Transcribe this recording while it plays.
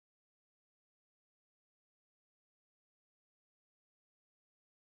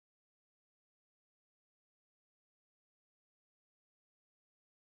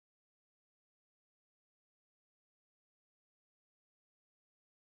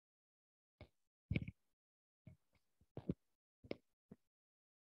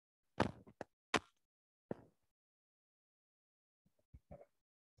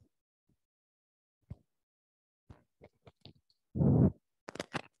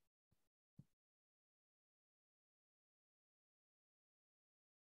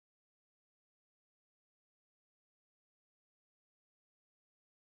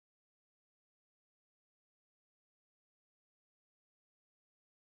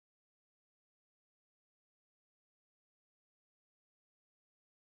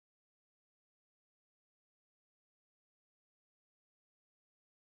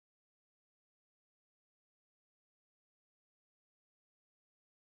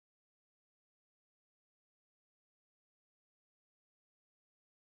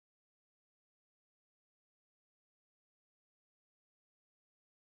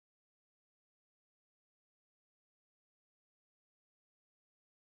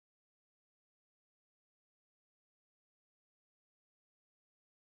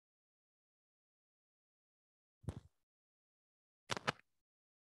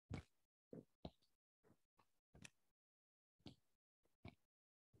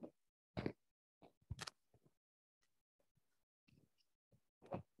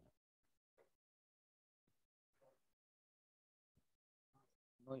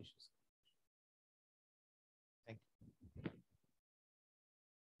No issues. Thank you.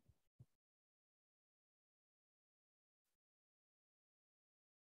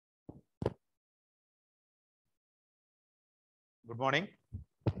 Good morning.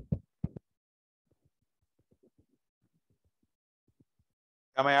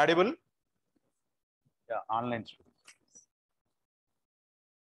 Am I audible? Yeah, online students.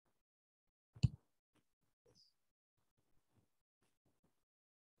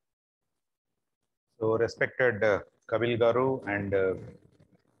 So, respected Kabil Garu and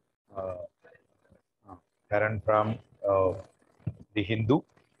Karan from the Hindu,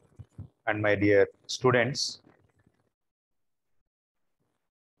 and my dear students,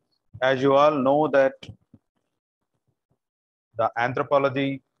 as you all know that the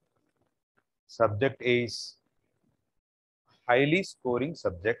anthropology subject is highly scoring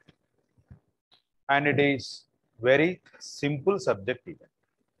subject, and it is very simple subject even.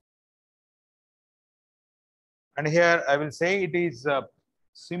 And here I will say it is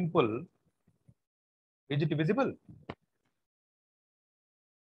simple. Is it visible?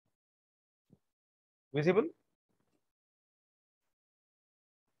 Visible?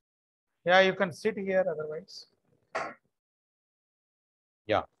 Yeah, you can sit here otherwise.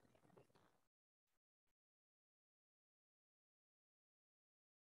 Yeah.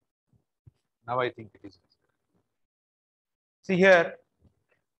 Now I think it is. See here,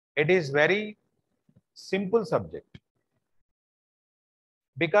 it is very simple subject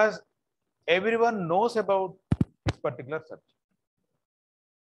because everyone knows about this particular subject.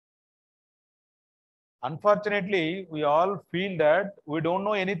 Unfortunately, we all feel that we don't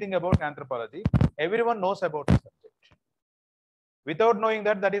know anything about anthropology. Everyone knows about the subject. Without knowing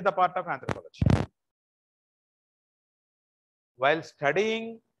that, that is the part of anthropology. While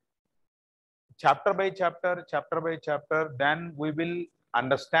studying chapter by chapter, then we will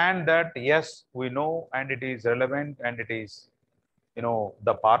understand that yes, we know and it is relevant and it is,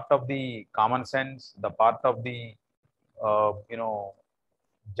 the part of the common sense, the part of the,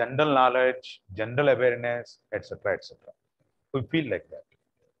 general knowledge, general awareness, etc., etc. We feel like that.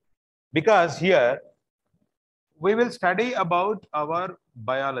 Because here, we will study about our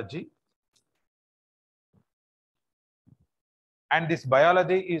biology. And this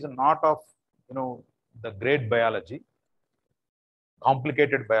biology is not of, the great biology,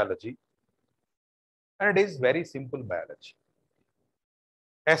 complicated biology. And it is very simple biology.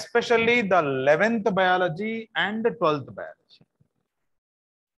 Especially the 11th biology and the 12th biology.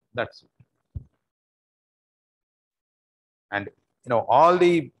 That's it. And, all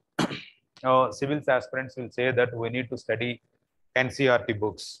the civil aspirants will say that we need to study NCERT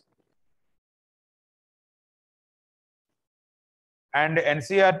books. And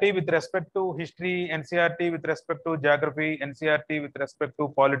NCERT with respect to history, NCERT with respect to geography, NCERT with respect to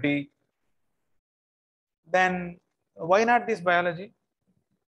polity, then why not this biology?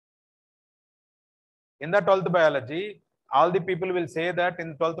 In the 12th biology, all the people will say that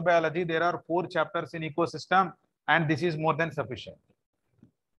in 12th biology, there are 4 chapters in ecosystem and this is more than sufficient.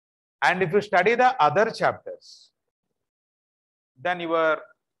 And if you study the other chapters, then your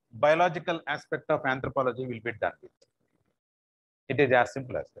biological aspect of anthropology will be done with. It is as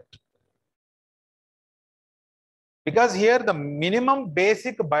simple as that. Because here the minimum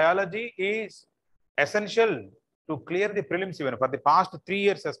basic biology is essential to clear the prelims even. For the past 3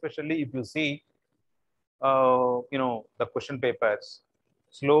 years, especially if you see, the question papers,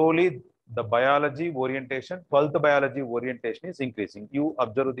 slowly the biology orientation, 12th biology orientation is increasing. You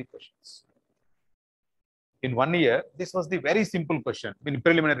observe the questions. In 1 year, this was the very simple question in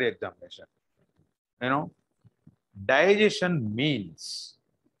preliminary examination. Digestion means.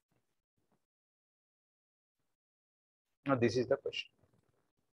 Now, this is the question.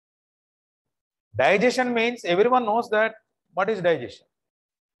 Digestion means everyone knows that what is digestion.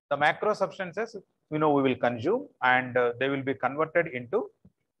 The macro substances, we will consume and they will be converted into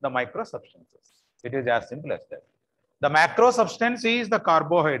the micro substances. It is as simple as that. The macro substance is the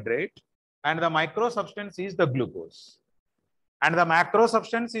carbohydrate and the micro substance is the glucose. And the macro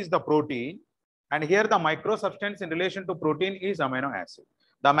substance is the protein. And here the micro substance in relation to protein is amino acid.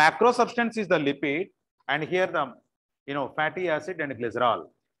 The macro substance is the lipid. And here the, fatty acid and glycerol.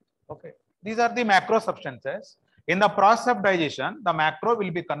 Okay. These are the macro substances. In the process of digestion, the macro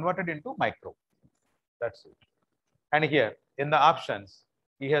will be converted into micro. That's it. And here in the options,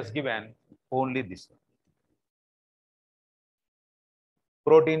 he has given only this one.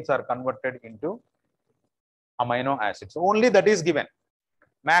 Proteins are converted into amino acids. Only that is given.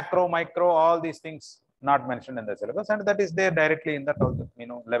 Macro, micro, all these things not mentioned in the syllabus, and that is there directly in the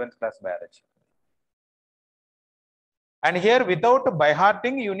 11th class biology. And here, without by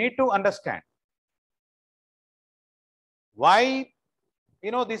hearting, you need to understand why,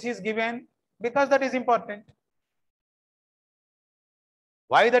 this is given, because that is important.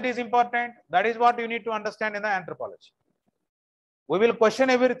 Why that is important? That is what you need to understand in the anthropology. We will question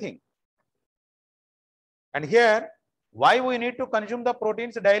everything. And here, why we need to consume the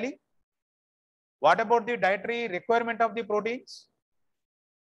proteins daily? What about the dietary requirement of the proteins?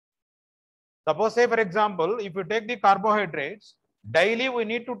 Suppose, say for example, if you take the carbohydrates, daily we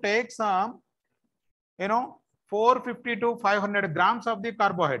need to take some, 450 to 500 grams of the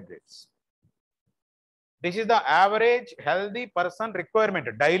carbohydrates. This is the average healthy person requirement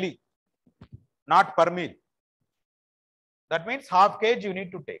daily, not per meal. That means half kg you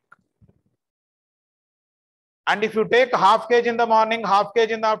need to take. And if you take half kg in the morning, half kg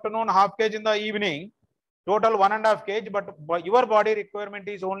in the afternoon, half kg in the evening, total 1.5 kg, but your body requirement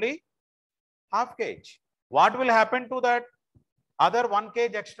is only half kg. What will happen to that other 1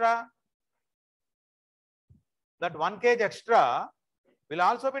 kg extra? That 1 kg extra will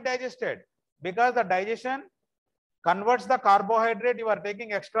also be digested, because the digestion converts the carbohydrate you are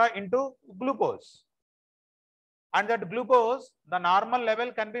taking extra into glucose. And that glucose, the normal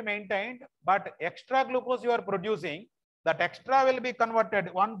level can be maintained, but extra glucose you are producing, that extra will be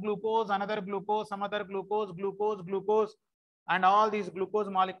converted. One glucose, another glucose, some other glucose, glucose, and all these glucose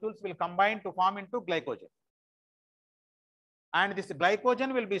molecules will combine to form into glycogen. And this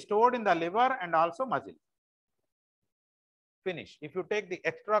glycogen will be stored in the liver and also muscle. Finish. If you take the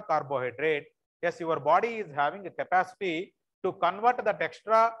extra carbohydrate, yes, your body is having a capacity to convert that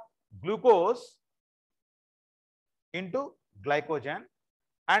extra glucose into glycogen.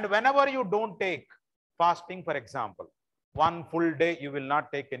 And whenever you don't take fasting, for example, one full day you will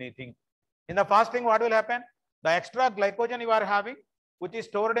not take anything. In the fasting, what will happen? The extra glycogen you are having, which is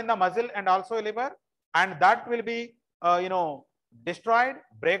stored in the muscle and also liver, and that will be destroyed,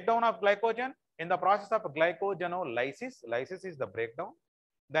 breakdown of glycogen. In the process of glycogenolysis, lysis is the breakdown,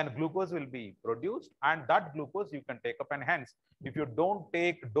 then glucose will be produced, and that glucose you can take up. And hence, if you don't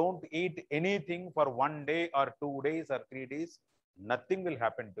eat anything for 1 day or 2 days or 3 days, nothing will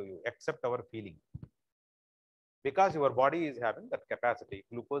happen to you except our feeling, because your body is having that capacity,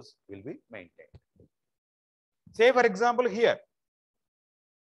 glucose will be maintained. Say for example here,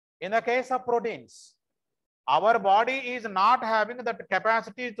 in the case of proteins, our body is not having that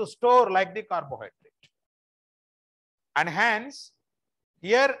capacity to store like the carbohydrate, and hence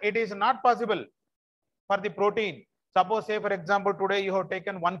here it is not possible for the protein. Suppose, say for example, today you have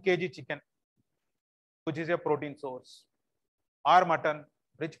taken 1 kg chicken, which is a protein source, or mutton,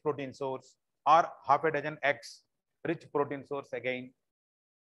 rich protein source, or half a dozen eggs, rich protein source again.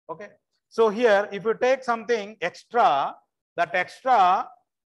 Okay. So here, if you take something extra, that extra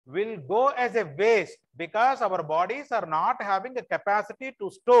will go as a waste, because our bodies are not having a capacity to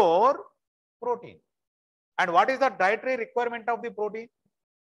store protein. And what is the dietary requirement of the protein?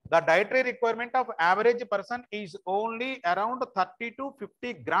 The dietary requirement of average person is only around 30 to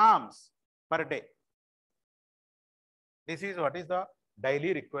 50 grams per day. This is what is the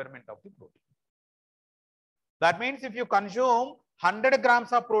daily requirement of the protein. That means if you consume 100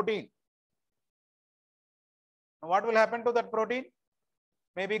 grams of protein, what will happen to that protein?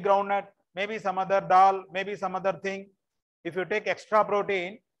 Maybe groundnut, maybe some other dal, maybe some other thing. If you take extra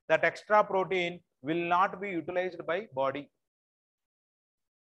protein, that extra protein will not be utilized by body.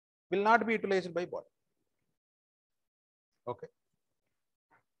 Will not be utilized by body. Okay.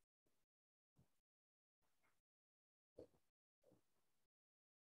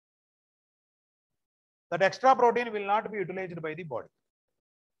 That extra protein will not be utilized by the body.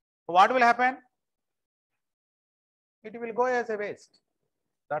 What will happen? It will go as a waste.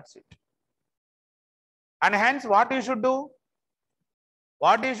 That's it. And hence, what you should do?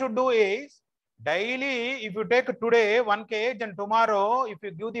 What you should do is, daily, if you take today 1 kg and tomorrow, if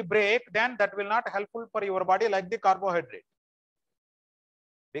you give the break, then that will not helpful for your body like the carbohydrate.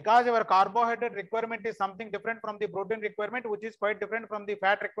 Because your carbohydrate requirement is something different from the protein requirement, which is quite different from the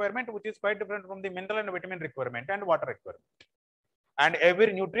fat requirement, which is quite different from the mineral and vitamin requirement and water requirement. And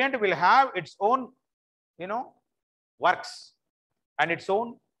every nutrient will have its own, works and its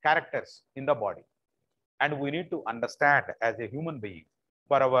own characters in the body. And we need to understand as a human being,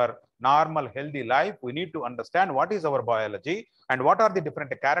 for our normal healthy life, we need to understand what is our biology and what are the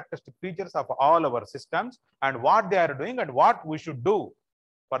different characteristic features of all our systems and what they are doing and what we should do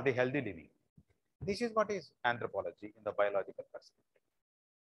for the healthy living. This is what is anthropology in the biological perspective.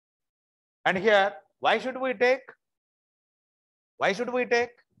 And here, why should we take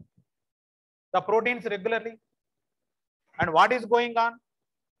the proteins regularly? And what is going on?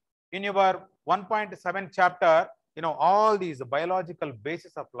 In your 1.7 chapter, all these biological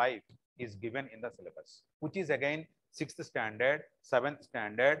basis of life is given in the syllabus, which is again 6th standard, 7th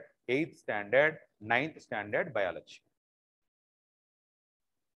standard, 8th standard, 9th standard biology.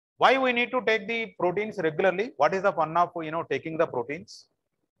 Why we need to take the proteins regularly? What is the fun of taking the proteins?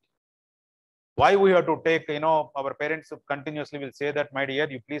 Why we have to take, our parents continuously will say that, my dear,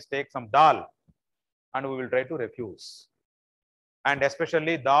 you please take some dal, and we will try to refuse. And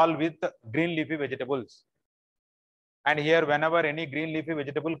especially dal with green leafy vegetables. And here, whenever any green leafy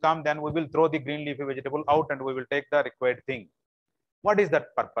vegetable come, then we will throw the green leafy vegetable out and we will take the required thing. What is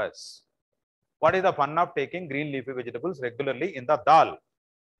that purpose? What is the fun of taking green leafy vegetables regularly in the dal?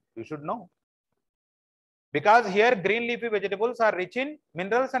 You should know. Because here green leafy vegetables are rich in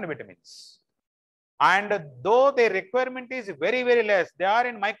minerals and vitamins. And though their requirement is very, very less, they are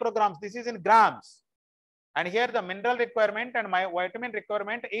in micrograms. This is in grams. And here the mineral requirement and my vitamin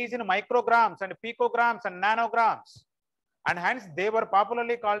requirement is in micrograms and picograms and nanograms. And hence they were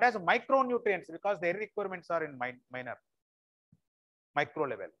popularly called as micronutrients because their requirements are in minor, micro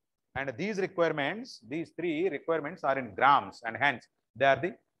level. And these requirements, these three requirements are in grams, and hence they are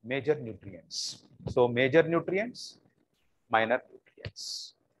the major nutrients. So major nutrients, minor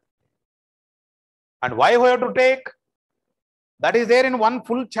nutrients. And why we have to take? That is there in one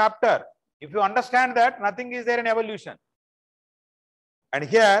full chapter. If you understand that, nothing is there in evolution. And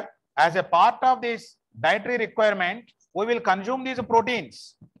here, as a part of this dietary requirement, we will consume these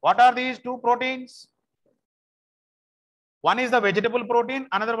proteins. What are these two proteins? One is the vegetable protein,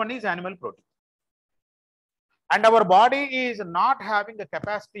 another one is animal protein. And our body is not having the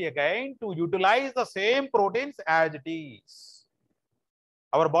capacity again to utilize the same proteins as it is.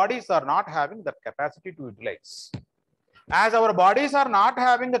 Our bodies are not having the capacity to utilize. As our bodies are not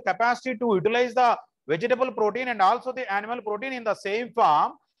having the capacity to utilize the vegetable protein and also the animal protein in the same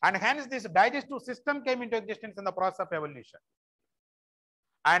form, and hence this digestive system came into existence in the process of evolution.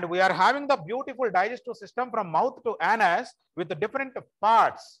 And we are having the beautiful digestive system from mouth to anus with the different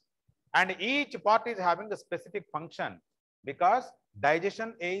parts, and each part is having a specific function, because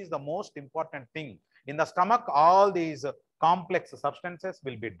digestion is the most important thing. In the stomach, all these complex substances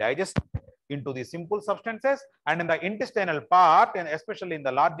will be digested into the simple substances, and in the intestinal part, and especially in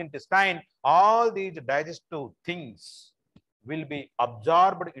the large intestine, all these digestive things will be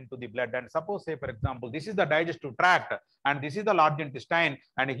absorbed into the blood. And suppose, say for example, this is the digestive tract and this is the large intestine,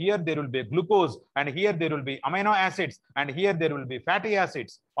 and here there will be glucose, and here there will be amino acids, and here there will be fatty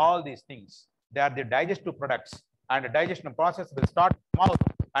acids. All these things, they are the digestive products, and the digestion process will start in the mouth,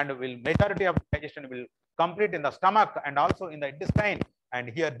 and will majority of digestion will complete in the stomach and also in the intestine. And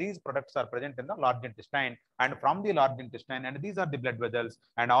here these products are present in the large intestine, and from the large intestine, and these are the blood vessels,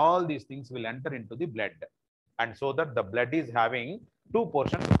 and all these things will enter into the blood. And so that the blood is having two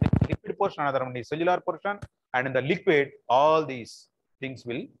portions, liquid portion, another one is cellular portion, and in the liquid, all these things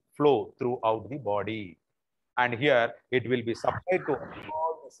will flow throughout the body. And here it will be supplied to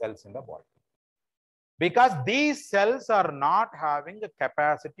all the cells in the body. Because these cells are not having the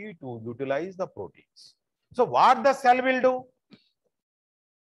capacity to utilize the proteins. So what the cell will do?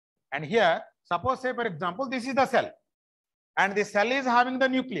 And here, suppose, say for example, this is the cell, and the cell is having the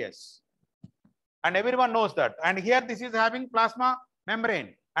nucleus. And everyone knows that. And here this is having plasma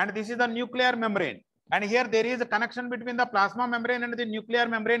membrane, and this is the nuclear membrane. And here there is a connection between the plasma membrane and the nuclear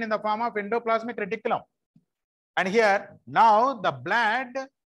membrane in the form of endoplasmic reticulum. And here now the blood,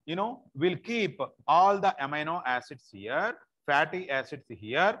 will keep all the amino acids here, fatty acids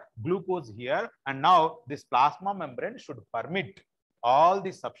here, glucose here. And now this plasma membrane should permit all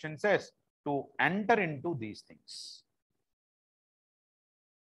the substances to enter into these things.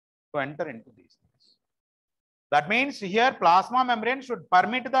 That means here plasma membrane should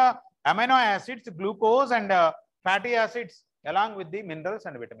permit the amino acids, glucose and fatty acids along with the minerals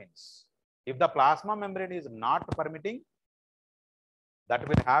and vitamins. If the plasma membrane is not permitting, that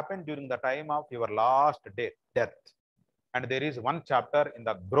will happen during the time of your last death. And there is one chapter in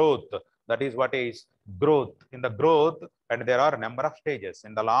the growth, that is what is growth. In the growth, and there are a number of stages.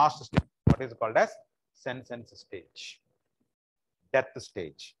 In the last stage, what is called as senescence stage, death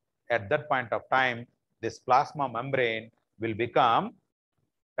stage. At that point of time, this plasma membrane will become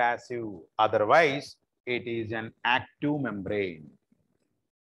passive. Otherwise, it is an active membrane.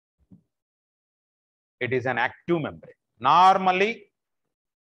 It is an active membrane. Normally,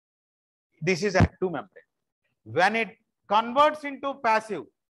 this is active membrane. When it converts into passive,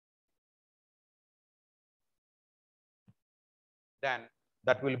 then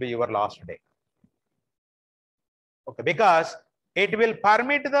that will be your last day. Okay, because it will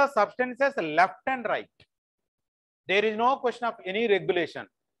permit the substances left and right. There is no question of any regulation,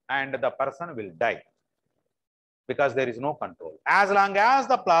 and the person will die. because there is no control. As long as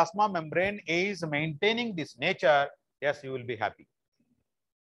the plasma membrane is maintaining this nature, yes, you will be happy.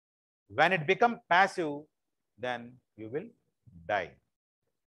 When it becomes passive, then you will die.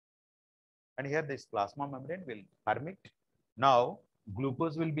 And here this plasma membrane will permit. Now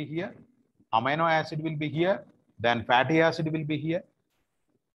glucose will be here, amino acid will be here, then fatty acid will be here,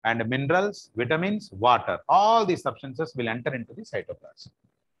 and minerals, vitamins, water, all these substances will enter into the cytoplasm.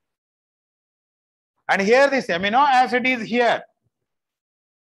 And here this amino acid is here.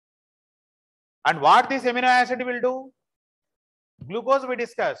 And what this amino acid will do? Glucose we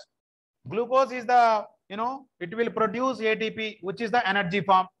discussed. Glucose is the, it will produce ATP, which is the energy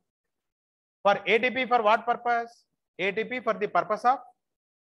form. For ATP, for what purpose? ATP for the purpose of?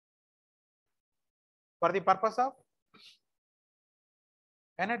 For the purpose of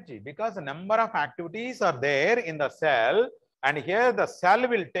energy, because a number of activities are there in the cell, and here the cell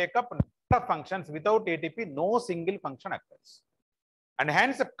will take up number of functions. Without ATP, no single function occurs. And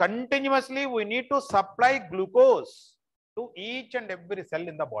hence, continuously we need to supply glucose to each and every cell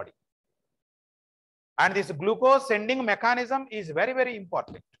in the body. And this glucose sending mechanism is very, very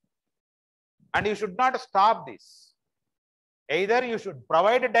important. And you should not stop this. Either you should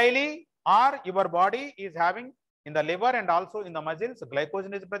provide daily, or your body is having in the liver and also in the muscles,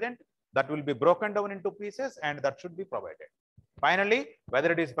 glycogen is present, that will be broken down into pieces, and that should be provided. Finally,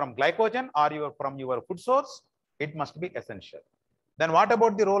 whether it is from glycogen or from your food source, it must be essential. Then what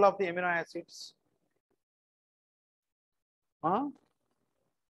about the role of the amino acids?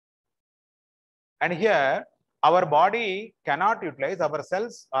 And here, our body cannot utilize, our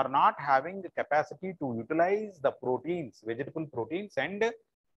cells are not having the capacity to utilize the proteins, vegetable proteins and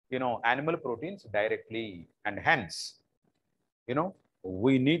animal proteins directly. And hence,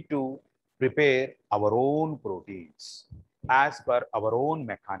 we need to prepare our own proteins as per our own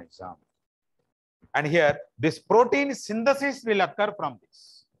mechanism. And here, this protein synthesis will occur from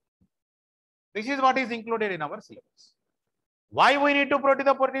this. This is what is included in our syllabus. Why we need to produce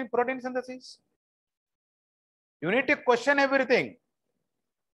the protein synthesis? You need to question everything.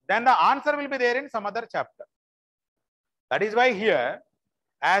 Then the answer will be there in some other chapter. That is why here,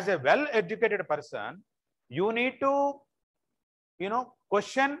 as a well-educated person, you need to,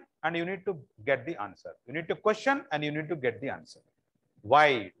 question and you need to get the answer. You need to question and you need to get the answer.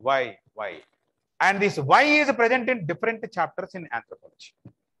 Why? And this why is present in different chapters in anthropology.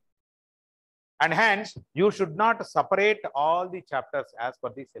 And hence, you should not separate all the chapters as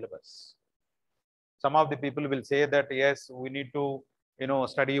per the syllabus. Some of the people will say that, yes, we need to,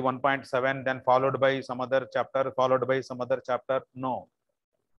 study 1.7, then followed by some other chapter, followed by some other chapter. No.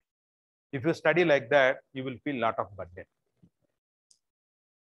 If you study like that, you will feel a lot of burden.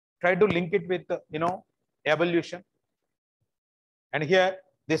 Try to link it with, evolution. And here,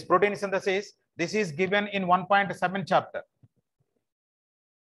 this protein synthesis, this is given in 1.7 chapter.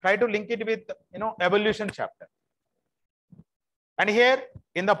 Try to link it with, evolution chapter. And here,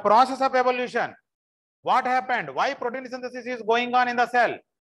 in the process of evolution, what happened? Why protein synthesis is going on in the cell?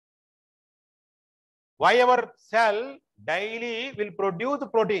 Why our cell daily will produce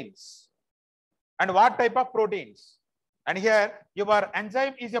proteins? And what type of proteins? And here, your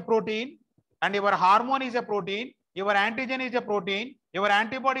enzyme is a protein, and your hormone is a protein, your antigen is a protein, your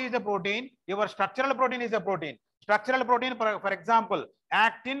antibody is a protein, your structural protein is a protein. Structural protein, for example,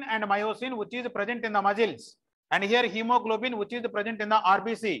 actin and myosin, which is present in the muscles. And here, hemoglobin, which is present in the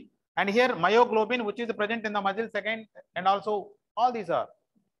RBC. And here, myoglobin, which is present in the muscles again. And also, all these are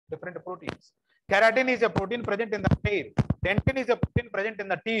different proteins. Keratin is a protein present in the hair. Dentin is a protein present in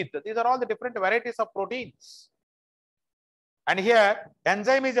the teeth. These are all the different varieties of proteins. And here,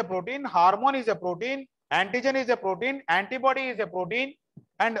 enzyme is a protein, hormone is a protein, antigen is a protein, antibody is a protein,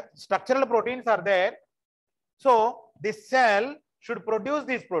 and structural proteins are there. So, this cell should produce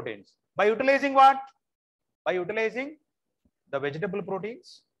these proteins by utilizing what? By utilizing the vegetable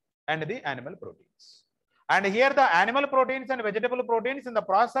proteins and the animal proteins. And here the animal proteins and vegetable proteins in the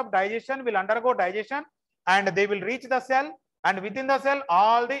process of digestion will undergo digestion, and they will reach the cell, and within the cell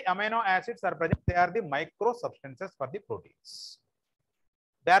all the amino acids are present. They are the micro substances for the proteins.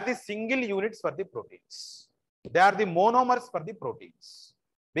 They are the single units for the proteins. They are the monomers for the proteins,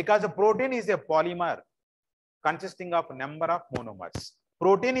 because a protein is a polymer consisting of a number of monomers.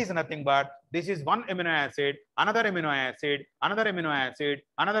 Protein is nothing but this is one amino acid, another amino acid, another amino acid,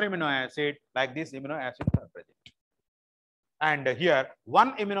 another amino acid, like these amino acids are present. And here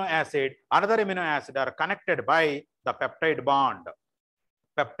one amino acid, another amino acid are connected by the peptide bond,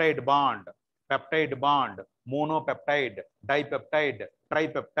 peptide bond, peptide bond, monopeptide, dipeptide,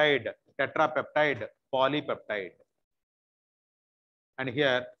 tripeptide, tetrapeptide, polypeptide. And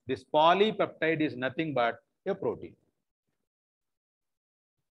here this polypeptide is nothing but a protein.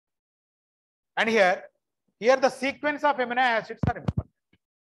 And here the sequence of amino acids are important.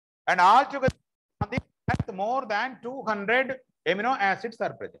 And altogether, on the earth, more than 200 amino acids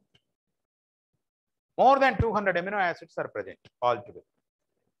are present. More than 200 amino acids are present altogether.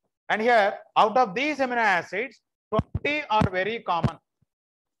 And here, out of these amino acids, 20 are very common,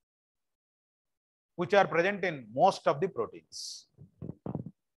 which are present in most of the proteins.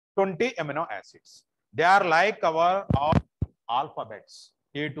 20 amino acids. They are like our alphabets,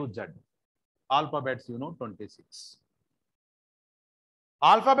 A to Z. Alphabets, 26.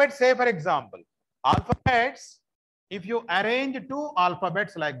 Alphabets, say for example, alphabets, if you arrange two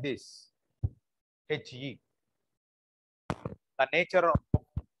alphabets like this, HE, the nature of,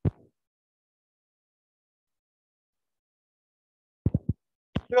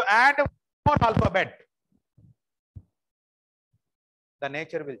 if you add one more alphabet, the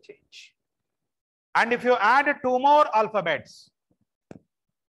nature will change. And if you add two more alphabets,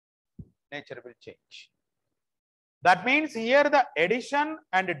 nature will change. That means here the addition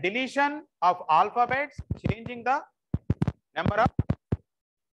and deletion of alphabets changing the number of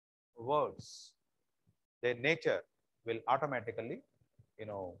words. Their nature will automatically,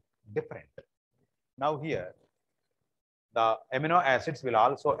 different. Now here, the amino acids will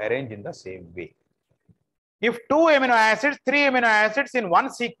also arrange in the same way. If 2 amino acids, 3 amino acids in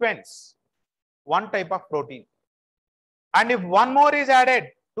one sequence, one type of protein. And if one more is added,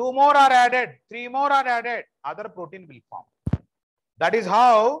 2 more are added, 3 more are added, other protein will form. That is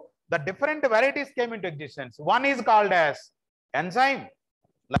how the different varieties came into existence. One is called as enzyme.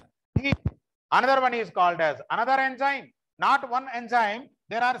 Another one is called as another enzyme. Not one enzyme.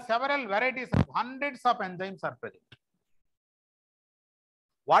 There are several varieties of hundreds of enzymes are present.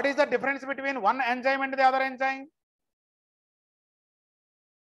 What is the difference between one enzyme and the other enzyme?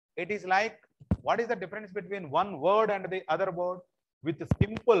 It is like, what is the difference between one word and the other word? With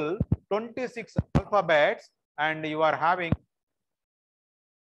simple 26 alphabets, and you are having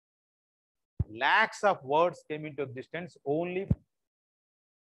lakhs of words came into existence only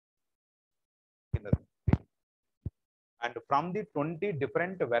in the, and from the 20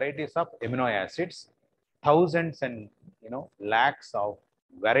 different varieties of amino acids, thousands and lakhs of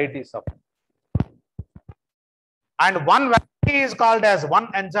varieties of, and one variety is called as one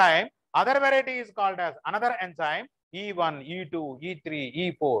enzyme, other variety is called as another enzyme, E1, E2,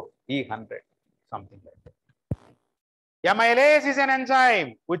 E3, E4, E100, something like that. Amylase is an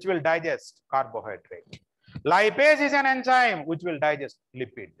enzyme which will digest carbohydrate. Lipase is an enzyme which will digest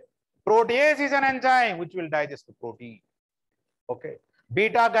lipid. Protease is an enzyme which will digest protein. Okay.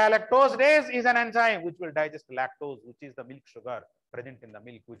 Beta galactosidase is an enzyme which will digest lactose, which is the milk sugar present in the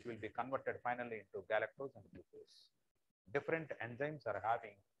milk, which will be converted finally into galactose and glucose. Different enzymes are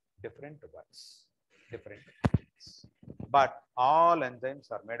having different works, different things. But all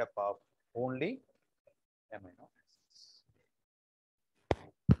enzymes are made up of only amino acids.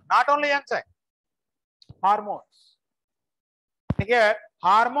 Not only enzyme, hormones. Here,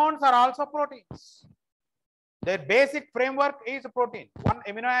 hormones are also proteins. Their basic framework is protein. One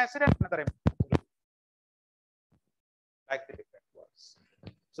amino acid and another amino acid. Like the different words.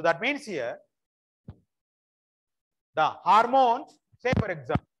 So that means here, the hormones, say for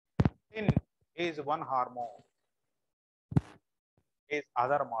example, is one hormone, is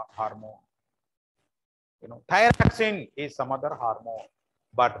other hormone. Thyroxine is some other hormone,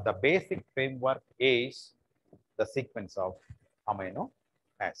 but the basic framework is the sequence of amino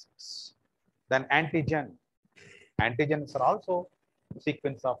acids. Then antigen. Antigens are also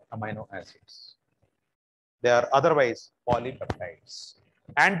sequence of amino acids. They are otherwise polypeptides.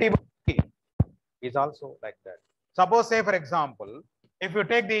 Antibody is also like that. Suppose, say for example, if you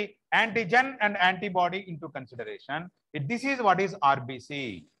take the antigen and antibody into consideration, this is what is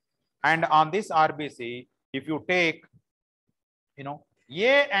RBC. And on this RBC, if you take,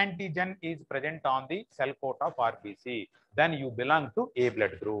 A antigen is present on the cell coat of RBC, then you belong to A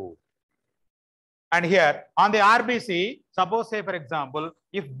blood group. And here on the RBC, suppose, say for example,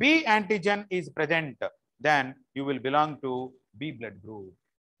 if B antigen is present, then you will belong to B blood group.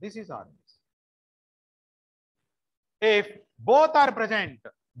 This is RBC. If both are present,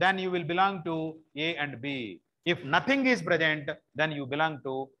 then you will belong to A and B. If nothing is present, then you belong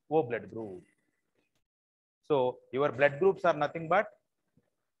to O blood group. So your blood groups are nothing but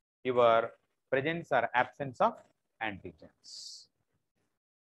your presence or absence of antigens.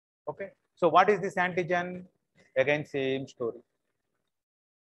 Okay. So what is this antigen? Again, same story.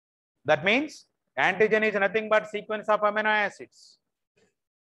 That means antigen is nothing but sequence of amino acids.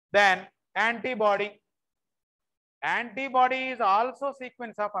 Then antibody. Antibody is also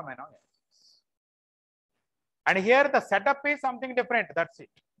sequence of amino acids. And here the setup is something different. That's it.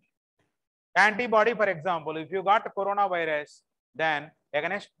 Antibody, for example, if you got coronavirus, then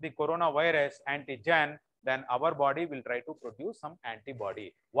against the coronavirus antigen, then our body will try to produce some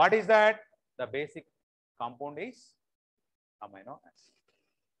antibody. What is that? The basic compound is amino acid.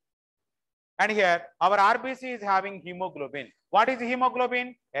 And here our RBC is having hemoglobin. What is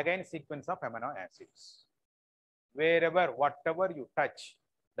hemoglobin? Again, sequence of amino acids. Wherever, whatever you touch,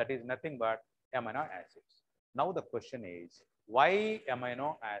 that is nothing but amino acids. Now the question is, why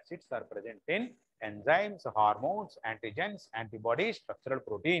amino acids are present in enzymes, hormones, antigens, antibodies, structural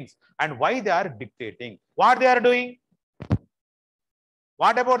proteins, and why they are dictating what they are doing?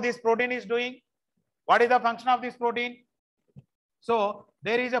 What about this protein is doing? What is the function of this protein? So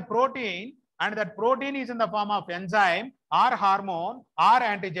there is a protein, and that protein is in the form of enzyme or hormone or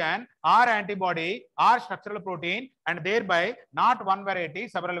antigen or antibody or structural protein, and thereby not one variety,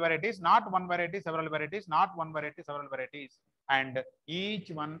 several varieties, not one variety, several varieties, not one variety, several varieties, and each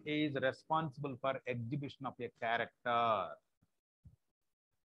one is responsible for exhibition of a character.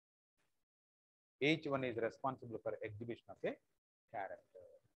 Each one is responsible for exhibition of a character.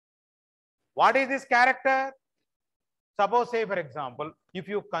 What is this character? Suppose, say for example, if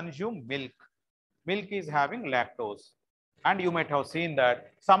you consume milk, milk is having lactose, and you might have seen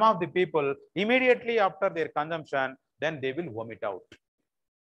that some of the people immediately after their consumption, then they will vomit out.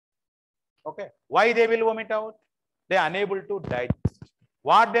 Okay, why they will vomit out? They are unable to digest.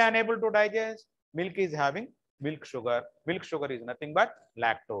 What they are unable to digest? Milk is having milk sugar. Milk sugar is nothing but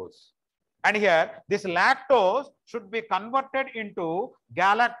lactose. And here this lactose should be converted into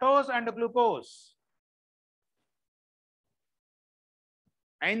galactose and glucose.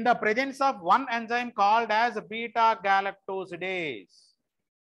 In the presence of one enzyme called as beta galactosidase.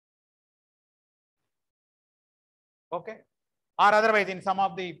 Okay, or otherwise in some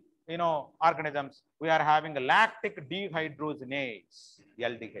of the organisms we are having a lactic dehydrogenase,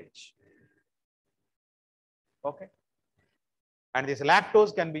 LDH. Okay, and this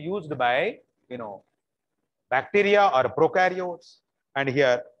lactose can be used by bacteria or prokaryotes, and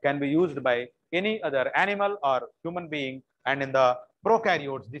here can be used by any other animal or human being, and in the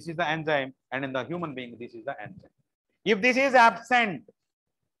prokaryotes this is the enzyme, and in the human being this is the enzyme. If this is absent,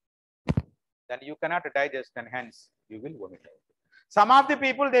 then you cannot digest, and hence you will vomit out. Some of the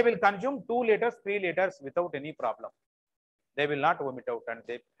people, they will consume 2 liters, 3 liters without any problem. They will not vomit out, and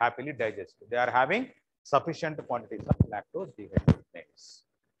they happily digest. They are having sufficient quantities of lactose dehydrogenase.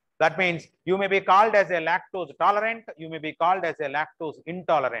 That means you may be called as a lactose tolerant, you may be called as a lactose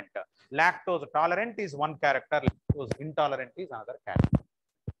intolerant. Lactose tolerant is one character, lactose intolerant is another character.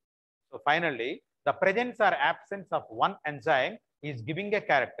 So finally, the presence or absence of one enzyme is giving a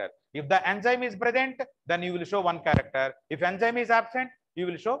character. If the enzyme is present, then you will show one character. If enzyme is absent, you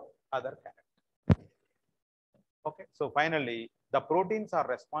will show other character. Okay, so finally, the proteins are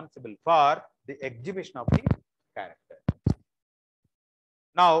responsible for the exhibition of the character.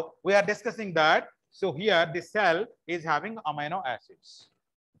 Now we are discussing that. So here this cell is having amino acids,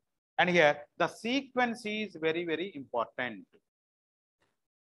 and here the sequence is very, very important.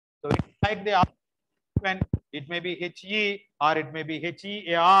 So it's like the sequence, it may be HE or it may be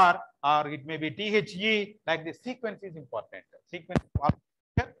HEAR or it may be THE. Like the sequence is important. Sequence of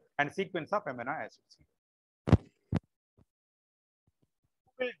and sequence of amino acids.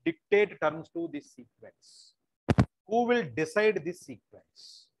 Who will dictate terms to this sequence? Who will decide this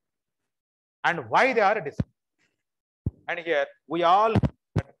sequence? And why they are decided? And here we all,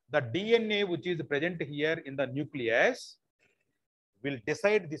 the DNA which is present here in the nucleus will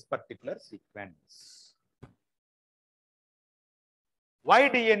decide this particular sequence. Why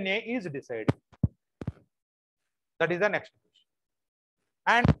DNA is decided? That is the next question.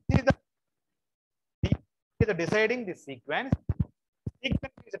 And this is deciding this sequence.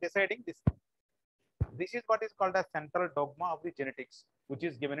 Sequence is deciding this. This is what is called a central dogma of the genetics, which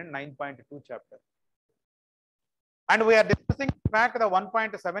is given in 9.2 chapter. And we are discussing back the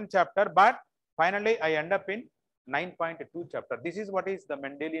 1.7 chapter, but finally I end up in 9.2 chapter. This is what is the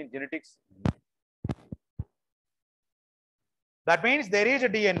Mendelian genetics. That means there is a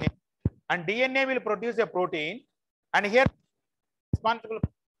DNA, and DNA will produce a protein, and here responsible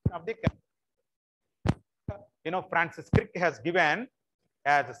of the Francis Crick has given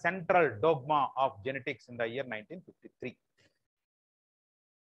as a central dogma of genetics in the year 1953.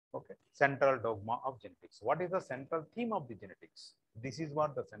 Okay, central dogma of genetics. What is the central theme of the genetics? This is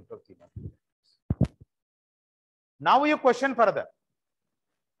what the central theme of the genetics. Now you question further,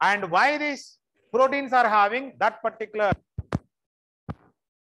 and why these proteins are having that particular?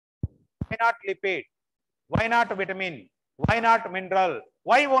 Why not lipid? Why not vitamin? Why not mineral?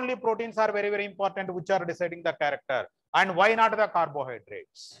 Why only proteins are very, very important, which are deciding the character? And why not the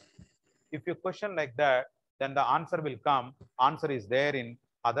carbohydrates? If you question like that, then the answer will come. Answer is there in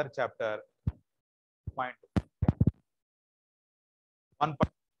other chapter. Point 1.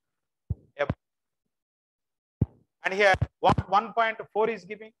 And here, what 1.4 is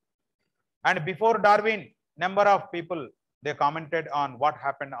giving? And before Darwin, number of people, they commented on what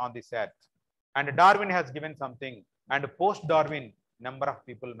happened on this earth. And Darwin has given something. And post Darwin, number of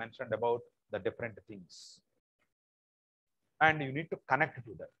people mentioned about the different things. And you need to connect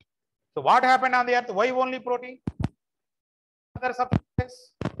to that. So what happened on the earth? Why only protein? Other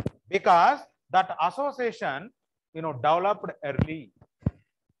substances? Because that association, developed early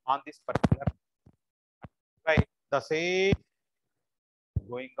on this particular. Right? The same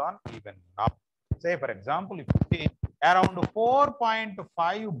going on even now. Say, for example, if you see around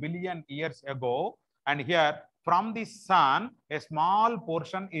 4.5 billion years ago, and here from the sun, a small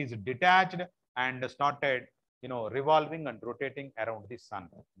portion is detached and started, revolving and rotating around the sun.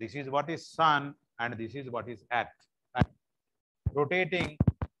 This is what is sun, and this is what is earth. And rotating,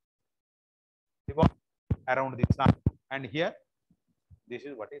 revolving around the sun, and here, this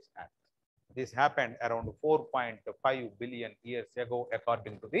is what is earth. This happened around 4.5 billion years ago,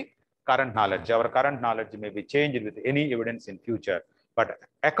 according to the current knowledge. Our current knowledge may be changed with any evidence in future, but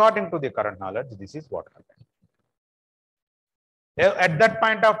according to the current knowledge, this is what happened. At that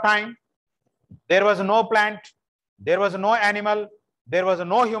point of time, there was no plant, there was no animal, there was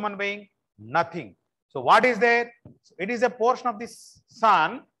no human being, nothing. So what is there? It is a portion of the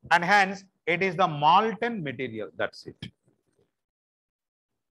sun, and hence it is the molten material. That's it.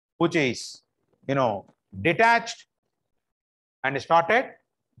 Which is, detached and started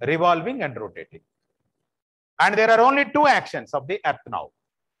revolving and rotating. And there are only two actions of the earth now.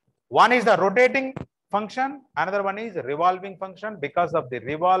 One is the rotating function, another one is revolving function. Because of the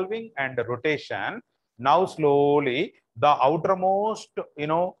revolving and rotation, now slowly the outermost,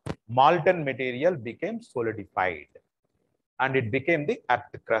 molten material became solidified, and it became the earth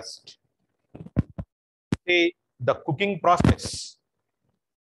crust. See, the cooking process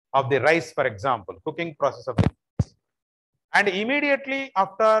of the rice, for example, cooking process of the rice. And immediately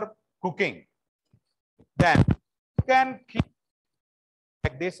after cooking, then you can keep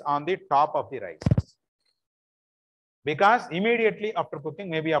like this on the top of the rice. Because immediately after cooking,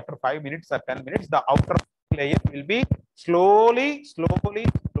 maybe after 5 minutes or 10 minutes, the outer layer will be slowly,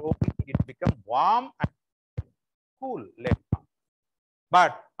 it become warm and cool later.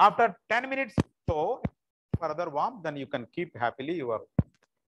 But after 10 minutes, so further warm, then you can keep happily your.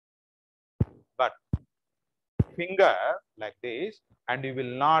 But finger like this, and you will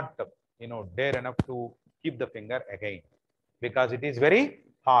not, dare enough to keep the finger again, because it is very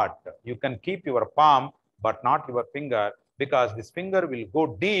hot. You can keep your palm, but not your finger, because this finger will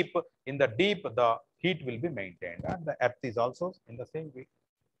go deep. In the deep, the heat will be maintained, and the earth is also in the same way.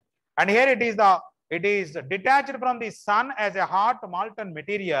 And here it is detached from the sun as a hot molten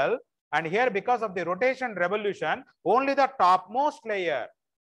material, and here because of the rotation revolution, only the topmost layer,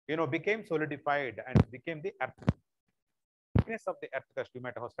 became solidified and became the earth. Thickness of the earth crust, you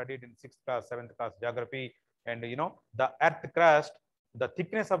might have studied in 6th class, 7th class geography, and the earth crust, the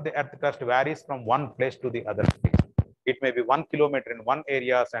thickness of the earth crust varies from one place to the other place. It may be 1 kilometer in one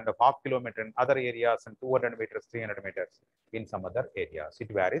areas and a half kilometer in other areas, and 200 meters, 300 meters in some other areas.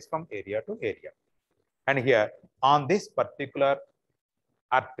 It varies from area to area. And here on this particular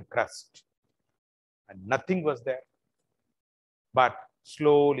earth crust, and nothing was there, but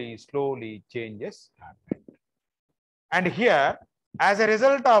slowly changes happened. And here, as a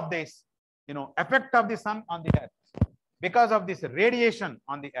result of this, effect of the sun on the earth, because of this radiation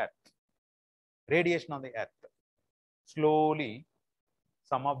on the earth, slowly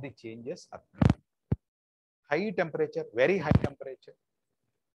some of the changes occur. High temperature, very high temperature.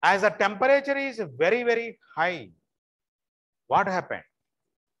 As the temperature is very, very high, what happened?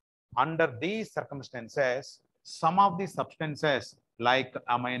 Under these circumstances, some of the substances like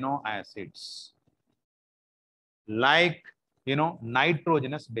amino acids, like,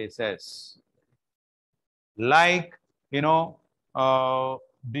 nitrogenous bases, like,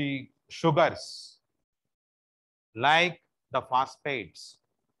 the sugars, like the phosphates,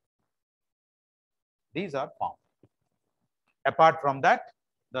 these are formed. Apart from that,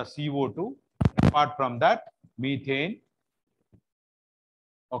 the CO2, apart from that, methane.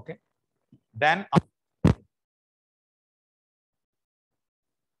 Okay. Then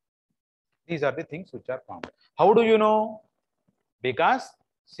these are the things which are formed. How do you know? Because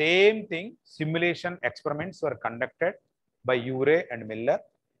same thing, simulation experiments were conducted by Urey and Miller,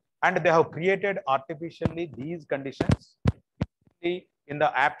 and they have created artificially these conditions in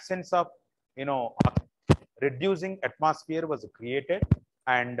the absence of, reducing atmosphere was created,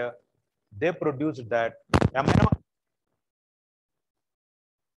 and they produced that amino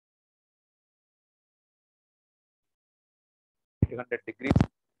 800 degrees,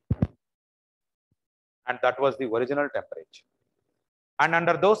 and that was the original temperature. And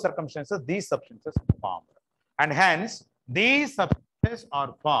under those circumstances, these substances are formed, and hence these substances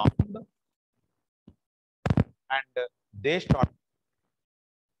are formed, and they start.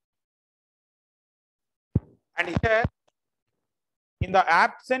 And here, in the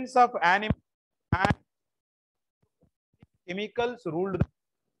absence of animal and chemicals ruled,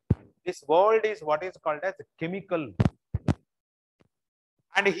 this world is what is called as chemical.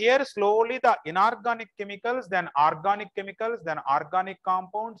 And here slowly the inorganic chemicals, then organic chemicals, then organic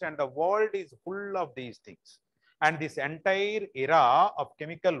compounds, and the world is full of these things. And this entire era of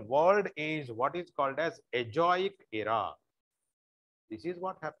chemical world is what is called as azoic era. This is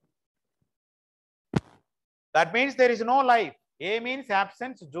what happened. That means there is no life. A means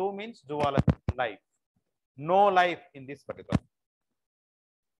absence, zoo means zoology, life. No life in this particular.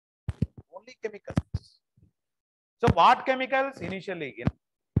 Only chemicals. So what chemicals? Initially,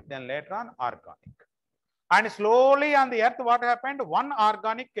 then later on organic. And slowly on the earth, what happened? One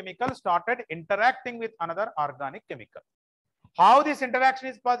organic chemical started interacting with another organic chemical. How this interaction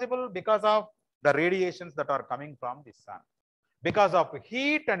is possible? Because of the radiations that are coming from the sun, because of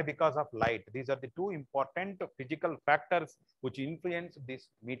heat and because of light. These are the two important physical factors which influence this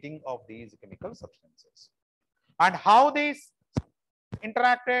meeting of these chemical substances. And how these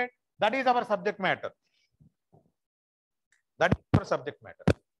interacted, that is our subject matter. That is our subject matter.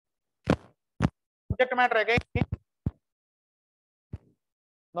 Subject matter again.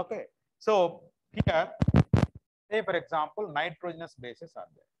 Okay. So here, say for example, nitrogenous bases are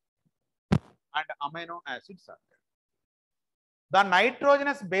there and amino acids are there. The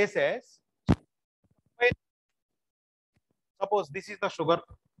nitrogenous bases, suppose this is the sugar,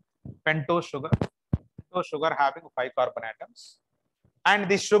 pentose sugar having 5 carbon atoms, and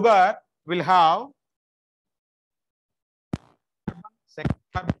this sugar will have second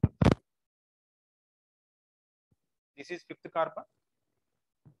carbon. This is 5th carbon.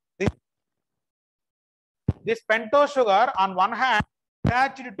 This pentose sugar on one hand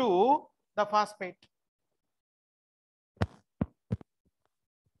attached to the phosphate.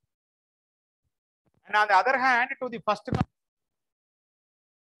 And on the other hand, to the first.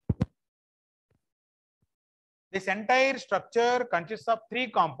 This entire structure consists of 3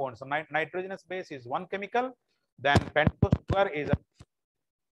 compounds. So nitrogenous base is one chemical, then pentose sugar is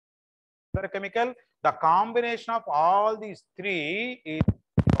another chemical. The combination of all these 3 is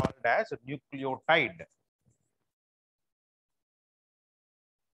called as nucleotide.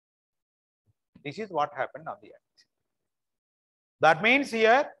 This is what happened on the earth. That means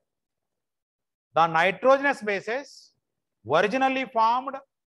here, the nitrogenous bases originally formed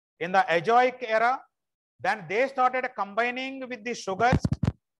in the azoic era. Then they started combining with the sugars,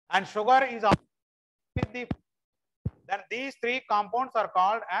 and sugar is with the. Then these 3 compounds are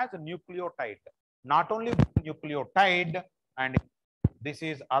called as nucleotide. Not only nucleotide, and this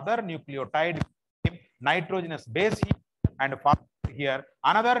is other nucleotide, nitrogenous base here and phosphate here,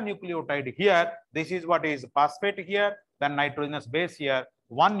 another nucleotide here. This is what is phosphate here, then nitrogenous base here,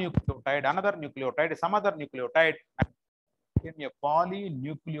 one nucleotide, another nucleotide, some other nucleotide, and a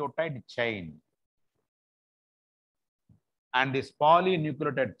polynucleotide chain. And this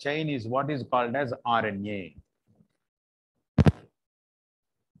polynucleotide chain is what is called as RNA.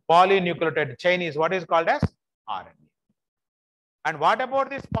 Polynucleotide chain is what is called as RNA. And what about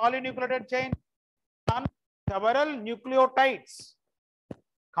this polynucleotide chain? Several nucleotides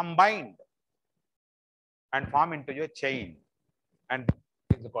combined and form into a chain, and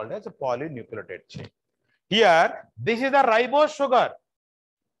this is called as a polynucleotide chain. Here, this is the ribose sugar,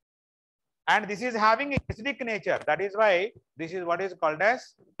 and this is having acidic nature. That is why this is what is called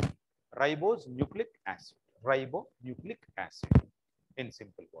as ribose nucleic acid. Ribonucleic acid, in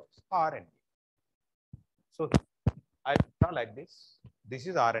simple words, RNA. So I draw like this. This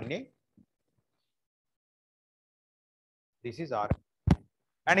is RNA. This is RNA.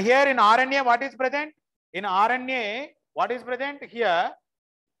 And here in RNA, what is present? In RNA, what is present here?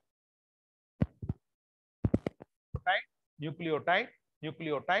 Nucleotide,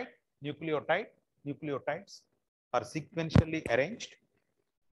 nucleotide, nucleotide, nucleotides are sequentially arranged.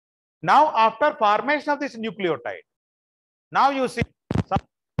 Now, after formation of this nucleotide, now you see,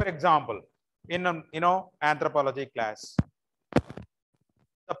 for example, in anthropology class,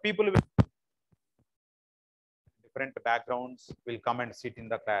 the people with different backgrounds will come and sit in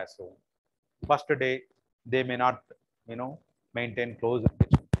the classroom. First day, they may not, maintain close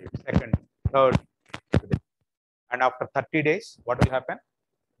relationship. Second, third, and after 30 days, what will happen?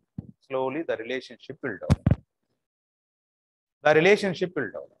 Slowly the relationship will develop. The relationship will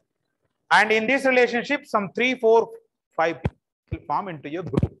develop. And in this relationship, some 3, 4, 5 people will form into a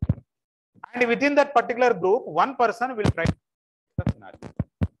group. And within that particular group, one person will try the scenario.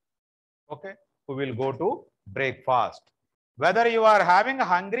 Okay, who will go to breakfast. Whether you are having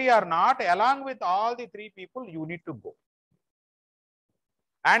hungry or not, along with all the 3 people, you need to go.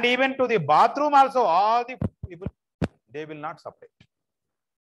 And even to the bathroom also, all the people, they will not separate.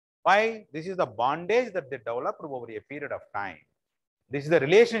 Why? This is the bondage that they developed over a period of time. This is the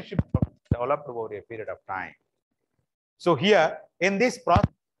relationship developed over a period of time. So here, in this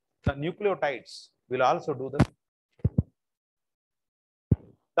process, the nucleotides will also do this.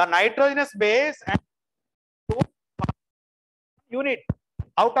 The nitrogenous base and unit.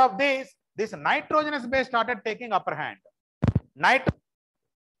 Out of this nitrogenous base started taking upper hand.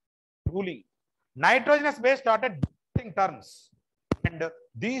 Ruling. Nitrogenous base started taking turns. And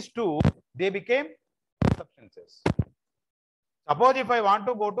these two, they became substances. Suppose if I want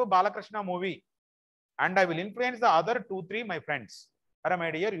to go to Balakrishna movie and I will influence the other 2, 3 my friends.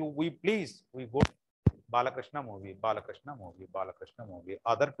 My dear, we go to Balakrishna movie, Balakrishna movie, Balakrishna movie.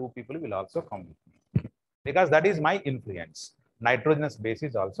 Other 2 people will also come with me. Because that is my influence. Nitrogenous base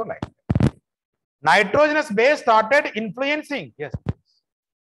is also like that. Nitrogenous base started influencing. Yes.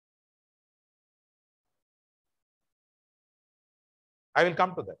 I will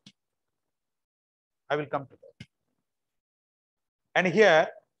come to that. And here,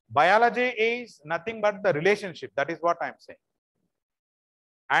 biology is nothing but the relationship. That is what I am saying.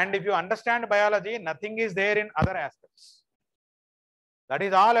 And if you understand biology, nothing is there in other aspects. That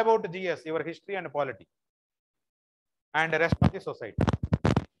is all about GS, your history and polity, and the rest of the society.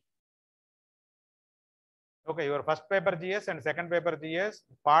 Okay, your first paper GS and second paper GS,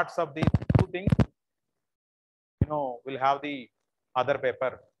 parts of these 2 things, will have the other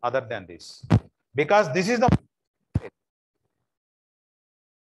paper other than this. Because this is the,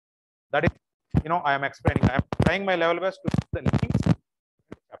 that is, I am explaining. I am trying my level best to the links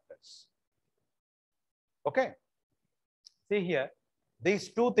chapters. Okay. See here, these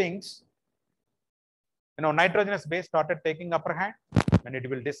 2 things, nitrogenous base started taking upper hand and it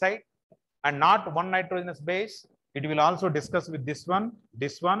will decide. And not one nitrogenous base, it will also discuss with this one.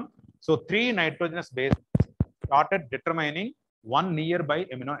 So 3 nitrogenous bases started determining one nearby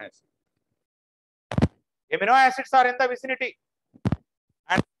amino acid. Amino acids are in the vicinity.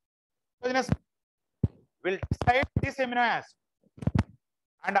 And nitrogenous will decide this amino acid.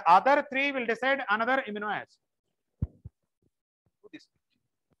 And other 3 will decide another amino acid.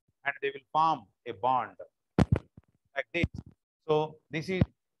 And they will form a bond like this. So this is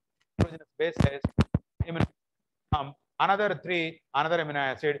nitrogenous bases, another 3, another amino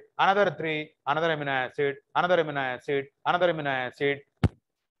acid, another 3, another amino acid, another amino acid, another amino acid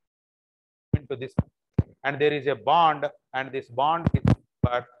into this. And there is a bond, and this bond is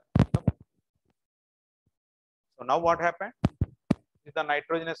but so now what happened? This is the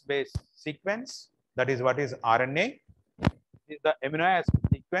nitrogenous base sequence. That is what is RNA. This is the amino acid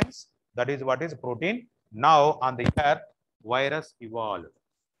sequence. That is what is protein. Now on the air, virus evolved.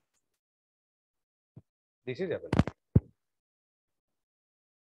 This is ability.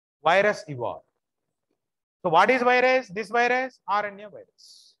 Virus evolved. So what is virus? This virus, RNA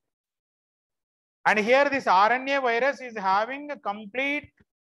virus. And here this RNA virus is having a complete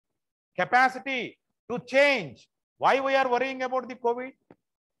capacity to change. Why we are worrying about the COVID?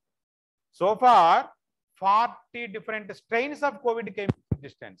 So far, 40 different strains of COVID came into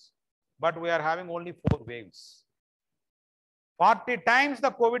existence, but we are having only 4 waves. 40 times the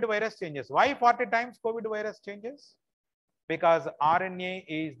COVID virus changes. Why 40 times COVID virus changes? Because RNA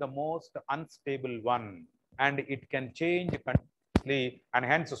is the most unstable one and it can change continuously, and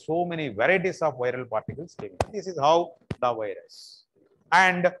hence so many varieties of viral particles came. This is how the virus.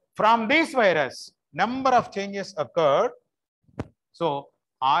 And from this virus, number of changes occurred. So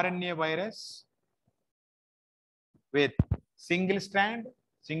RNA virus with single strand,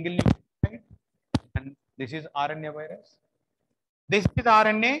 single nucleotide, and this is RNA virus. This is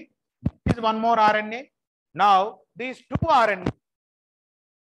RNA. This is one more RNA. Now these 2 RNA.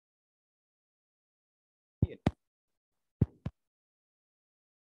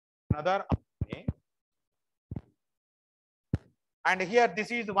 Another RNA. And here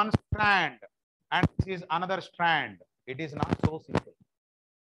this is one strand and this is another strand. It is not so simple.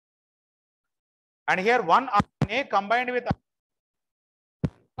 And here one RNA combined with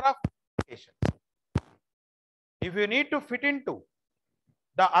applications. If you need to fit into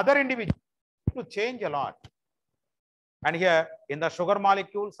the other individual, to change a lot. And here in the sugar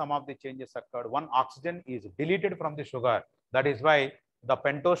molecule, some of the changes occurred. One oxygen is deleted from the sugar. That is why the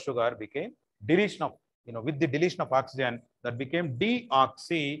pentose sugar became deletion of, with the deletion of oxygen, that became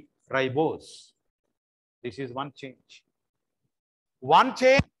deoxyribose. This is one change. One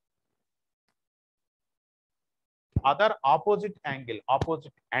change, other opposite angle,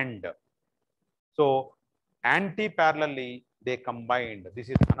 opposite end. So anti-parallelly they combined. This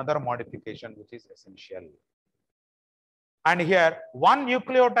is another modification which is essential. And here one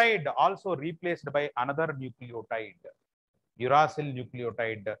nucleotide also replaced by another nucleotide. Uracil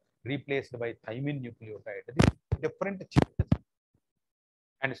nucleotide replaced by thymine nucleotide. These different changes.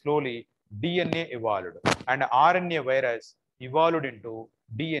 And slowly DNA evolved and RNA virus evolved into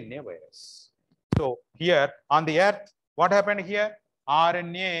DNA virus. So here on the earth, what happened here?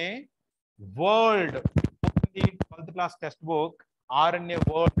 RNA world, in the 12th class textbook, RNA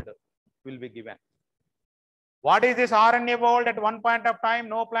world will be given. What is this RNA world at one point of time?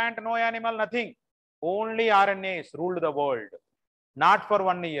 No plant, no animal, nothing. Only RNAs ruled the world. Not for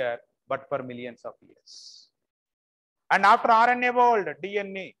 1 year, but for millions of years. And after RNA world,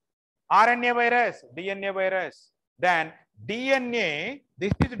 DNA. RNA virus, DNA virus. Then DNA,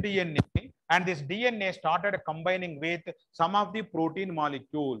 this is DNA. And this DNA started combining with some of the protein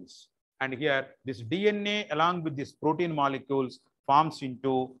molecules. And here, this DNA along with these protein molecules forms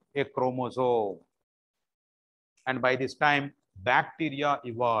into a chromosome. And by this time, bacteria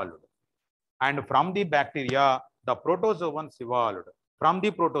evolved. And from the bacteria, the protozoans evolved. From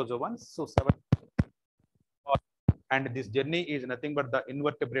the protozoans, so 7. And this journey is nothing but the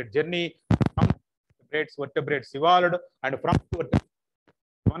invertebrate journey. From vertebrates evolved. And from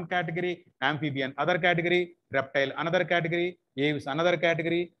one category, amphibian other category, reptile another category, aves another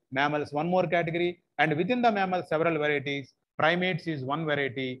category, mammals one more category. And within the mammals, several varieties. Primates is one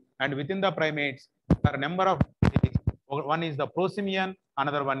variety. And within the primates, there are a number of varieties. One is the prosimian,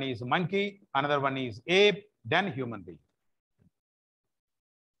 another one is monkey, another one is ape, then human being.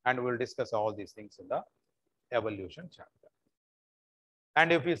 And we'll discuss all these things in the evolution chapter.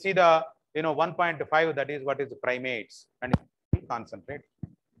 And if you see the 1.5, that is what is primates, and we concentrate.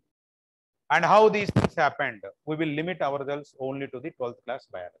 And how these things happened, we will limit ourselves only to the 12th class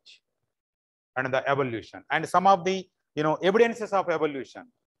biology and the evolution. And some of the evidences of evolution.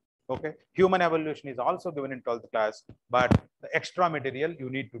 Okay, human evolution is also given in 12th class, but the extra material you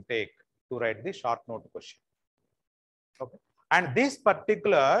need to take to write the short note question. Okay, and this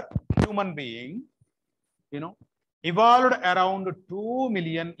particular human being, evolved around 2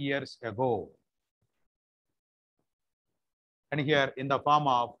 million years ago. And here in the form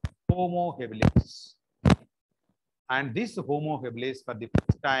of Homo habilis. And this Homo habilis for the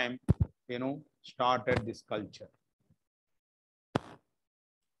first time, started this culture.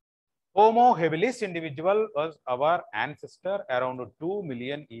 Homo habilis individual was our ancestor around 2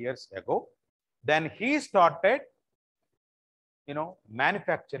 million years ago. Then he started,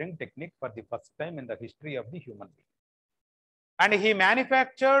 manufacturing technique for the first time in the history of the human being. And he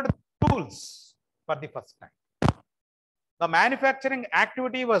manufactured tools for the first time. The manufacturing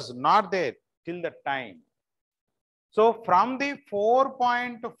activity was not there till that time. So from the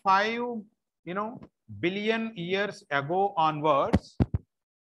 4.5, billion years ago onwards,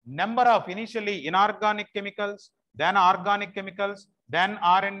 number of initially inorganic chemicals, then organic chemicals, then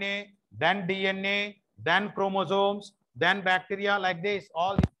RNA, then DNA, then chromosomes, then bacteria, like this,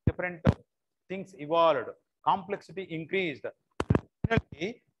 all these different things evolved. Complexity increased.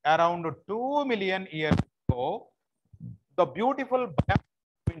 Finally, around 2 million years ago, the beautiful biology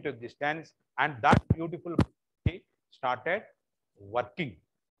came into existence, and that beautiful biology started working,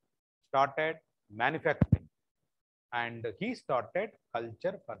 started manufacturing. And he started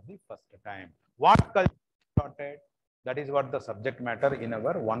culture for the first time. What culture started? That is what the subject matter in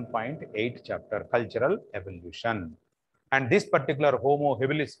our 1.8 chapter, cultural evolution. And this particular Homo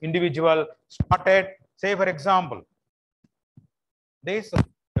habilis individual started, say for example, this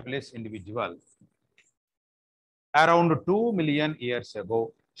habilis individual around 2 million years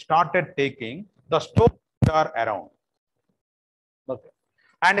ago started taking the stones that are around. Okay.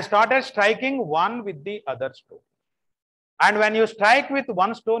 And started striking one with the other stone. And when you strike with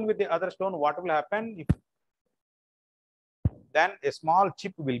one stone with the other stone, what will happen? Then a small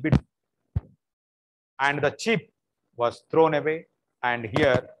chip will be, and the chip was thrown away. And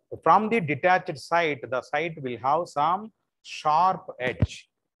here, from the detached side, the side will have some sharp edge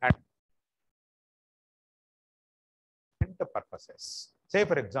and the purposes. Say,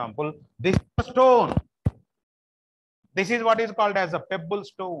 for example, this stone. This is what is called as a pebble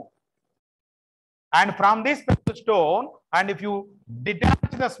stone. And from this pebble stone, and if you detach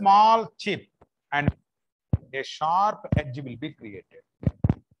the small chip and a sharp edge will be created.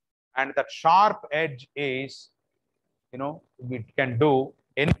 And that sharp edge is, we can do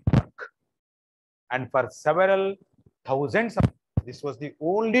any work. And for several thousands of, this was the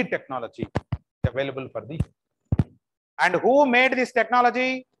only technology available for the. And who made this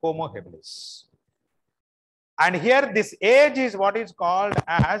technology? Homo habilis. And here this age is what is called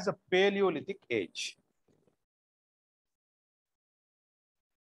as a Paleolithic age.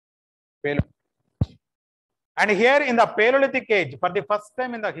 And here in the Paleolithic age, for the first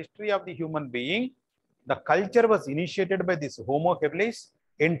time in the history of the human being, the culture was initiated by this Homo habilis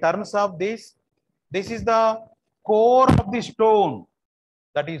in terms of this. This is the core of the stone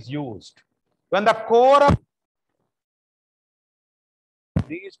that is used. When the core of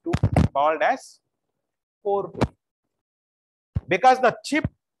these two are called as core tool. Because the chip,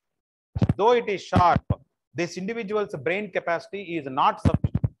 though it is sharp, this individual's brain capacity is not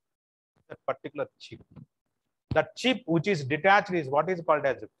sufficient for that particular chip. The chip which is detached is what is called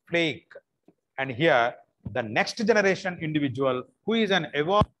as a flake. And here, the next generation individual who is an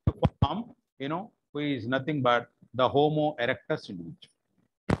evolved form, who is nothing but the Homo erectus individual.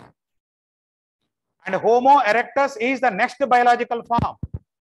 And Homo erectus is the next biological form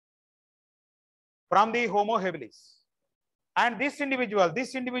from the Homo habilis. And this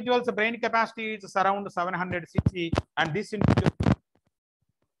individual's brain capacity is around 700 cc, and this individual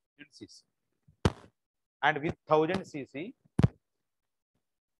cc. And with 1000 cc,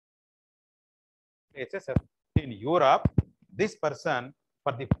 places in Europe, this person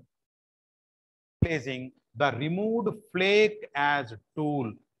for the placing the removed flake as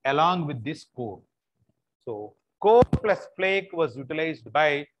tool along with this core. So core plus flake was utilized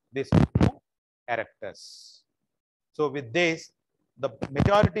by this Homo erectus. So with this, the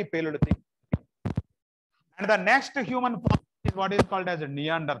majority Paleolithic. And the next human form is what is called as a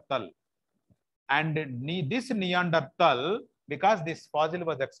Neanderthal. And this Neanderthal, because this fossil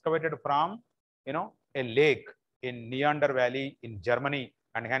was excavated from, a lake in Neander Valley in Germany,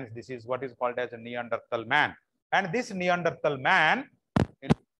 and hence this is what is called as a Neanderthal man. And this Neanderthal man,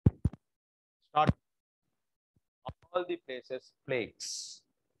 started all the places flakes.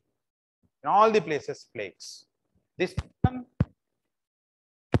 In all the places flakes. This person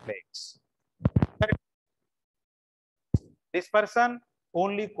flakes. This person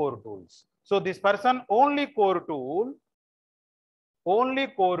only core tools. So this person only core tool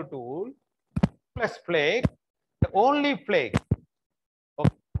plus flake, the only flake.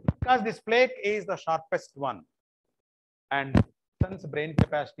 Okay. Because this flake is the sharpest one. And the person's brain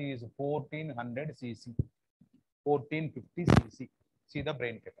capacity is 1400 cc, 1450 cc. See the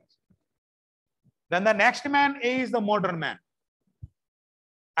brain capacity. Then the next man is the modern man.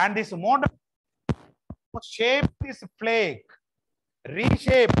 And this modern shape this flake,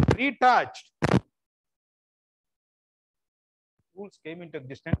 reshaped, retouched. Tools came into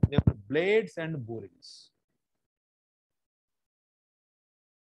existence. They were blades and borings.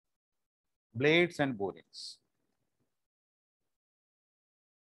 Blades and borings.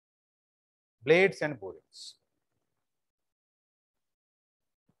 Blades and borings.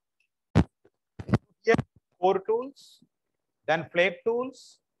 Here, core tools, then flake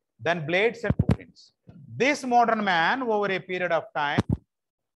tools, then blades and borings. This modern man, over a period of time,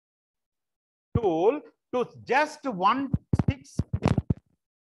 tool to just 1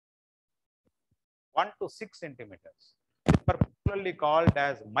 to 6 centimeters. Particularly called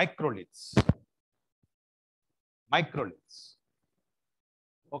as microliths. Microliths.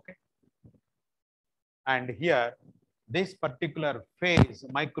 Okay. And here, this particular phase,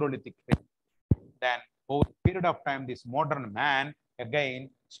 microlithic phase, then over a period of time, this modern man again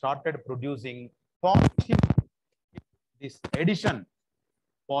started producing polishing, this addition,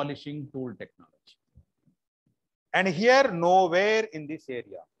 polishing tool technology. And here, nowhere in this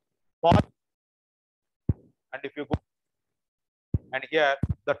area. And if you go, and here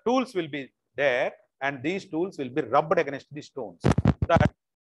the tools will be there, and these tools will be rubbed against the stones. That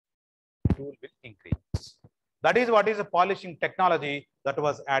tool will increase. That is what is a polishing technology that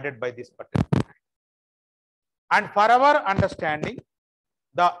was added by this particular time. And for our understanding,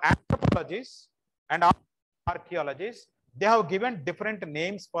 the anthropologists and archaeologists, they have given different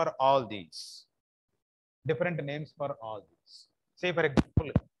names for all these. Different names for all these. Say, for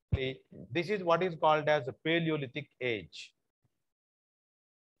example, this is what is called as a Paleolithic age.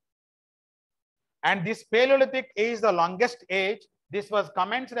 And this Paleolithic is the longest age. This was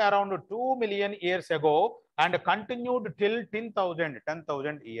commenced around 2 million years ago and continued till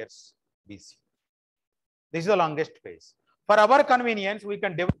 10,000 years BC. This is the longest phase. For our convenience, we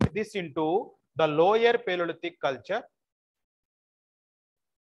can divide this into the lower Paleolithic culture,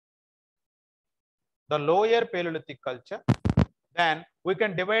 the lower Paleolithic culture. Then we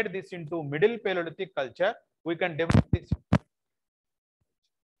can divide this into middle Paleolithic culture. We can divide this.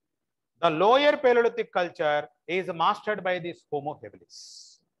 The lower Paleolithic culture is mastered by this Homo habilis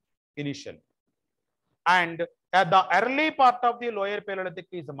initially. And the early part of the lower Paleolithic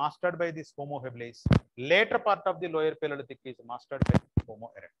is mastered by this Homo habilis. Later part of the lower Paleolithic is mastered by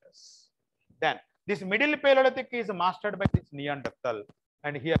Homo erectus. Then this middle Paleolithic is mastered by this Neanderthal.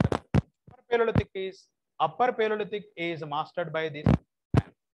 And here upper Paleolithic is mastered by this.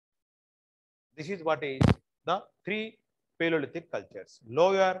 This is what is the three Paleolithic cultures: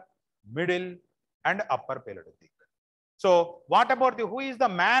 lower, middle, and upper Paleolithic. So what about who is the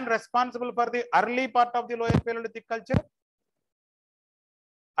man responsible for the early part of the lower Paleolithic culture?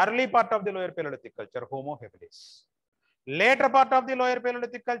 Early part of the lower Paleolithic culture, Homo habilis. Later part of the lower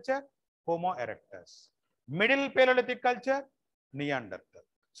Paleolithic culture, Homo erectus. Middle Paleolithic culture, Neanderthal.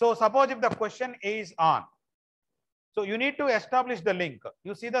 So suppose if the question is on, so you need to establish the link.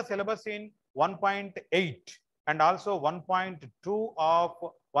 You see the syllabus in 1.8 and also 1.2 of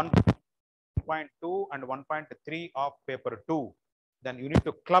 1.2 and 1.3 of paper 2. Then you need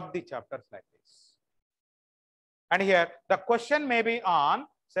to club the chapters like this. And here the question may be on,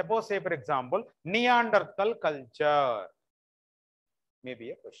 suppose say for example, Neanderthal culture may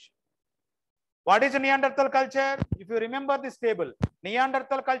be a question. What is Neanderthal culture? If you remember this table,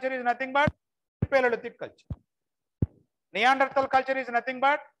 Neanderthal culture is nothing but Paleolithic culture. Neanderthal culture is nothing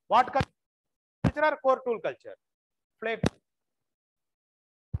but what culture or core tool culture?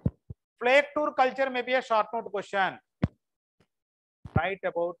 Flake tool culture may be a short note question. Write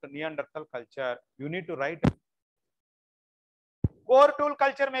about Neanderthal culture. You need to write. Core tool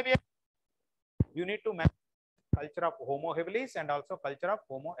culture may be. You need to mention culture of Homo habilis and also culture of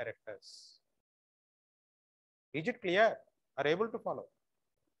Homo erectus. Is it clear? Are able to follow?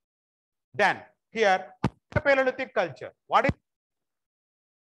 Then here, Paleolithic culture. What is?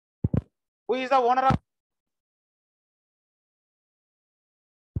 Who is the owner of?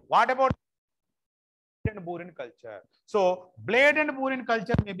 What about blade and borin culture? So blade and borin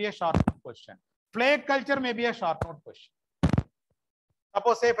culture may be a short note question. Flake culture may be a short note question.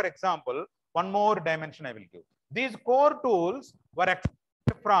 Suppose say for example, one more dimension I will give. These core tools were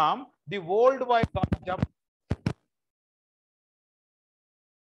extracted from the worldwide knowledge of,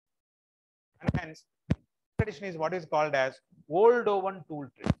 and hence tradition is what is called as Oldowan tool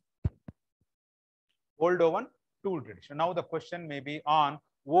tradition. Oldowan tool tradition. Now the question may be on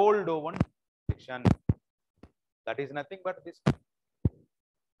Oldowan tradition. That is nothing but this.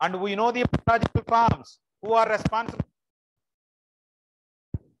 And we know the biological farms who are responsible.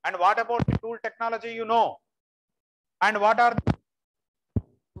 And what about the tool technology you know? And what are the,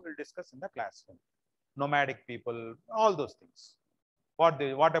 we will discuss in the classroom. Nomadic people, all those things. What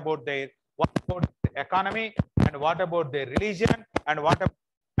about their economy, and what about their religion, and what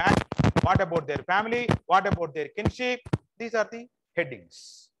about their family, what about their kinship? These are the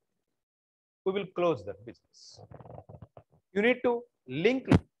headings. We will close that business. You need to link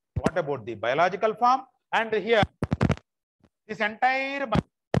what about the biological form, and here this entire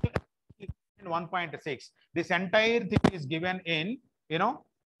in 1.6. This entire thing is given in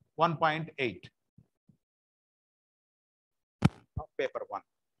 1.8 of paper 1.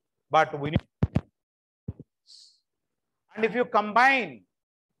 But we need, and if you combine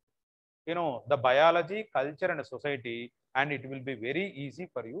the biology, culture, and society, and it will be very easy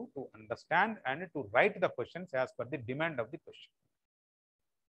for you to understand and to write the questions as per the demand of the question.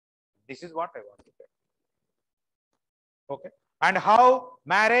 This is what I want to say. Okay. And how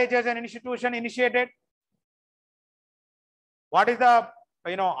marriage as an institution initiated? What is the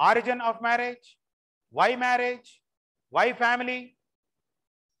origin of marriage? Why marriage? Why family?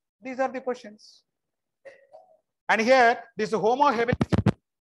 These are the questions. And here, this Homo habilis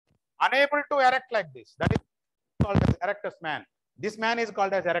unable to erect like this. That is called as erectus man. This man is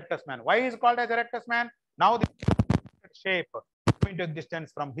called as erectus man. Why is called as erectus man? Now the shape into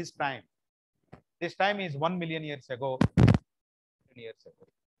existence from his time. This time is 1 million years ago.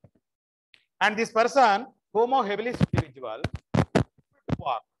 And this person, Homo habilis individual, to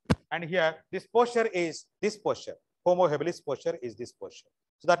walk. And here, this posture is this posture. Homo habilis posture is this posture.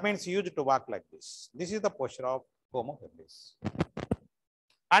 So that means used to walk like this. This is the posture of Homo habilis.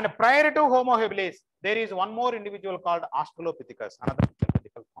 And prior to Homo habilis, there is one more individual called Australopithecus, another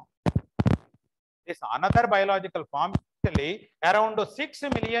biological form. This another biological form, actually around 6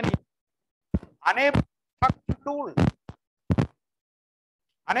 million years, unable to walk on two,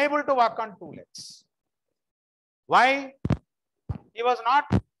 unable to walk on 2 legs. Why? He was not,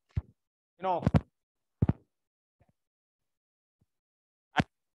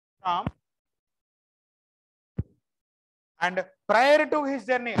 from And prior to his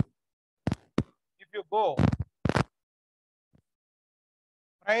journey, if you go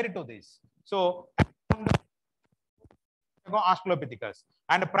prior to this, so Australopithecus,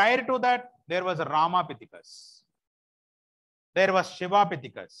 and prior to that there was Ramapithecus, there was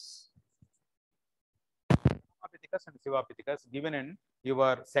Shivapithecus, Ramapithecus and Shivapithecus given in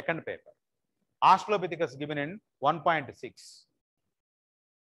your second paper. Australopithecus given in 1.6.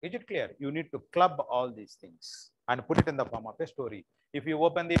 Is it clear? You need to club all these things and put it in the form of a story. If you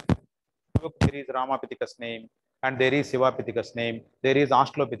open the book, there is Ramapithecus name, and there is Shivapithecus name, there is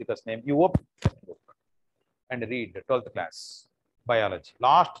Australopithecus name. You open the book and read the 12th class biology.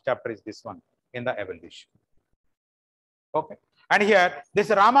 Last chapter is this one in the evolution. Okay. And here, this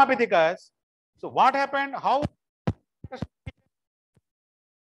Ramapithecus, so what happened? How?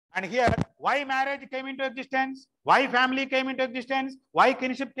 And here, why marriage came into existence? Why family came into existence? Why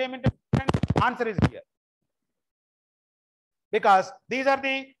kinship came into existence? Answer is here. Because these are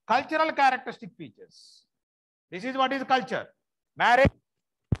the cultural characteristic features. This is what is culture. Marriage,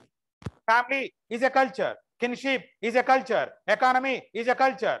 family is a culture. Kinship is a culture. Economy is a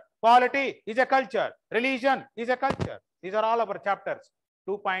culture. Polity is a culture. Religion is a culture. These are all our chapters.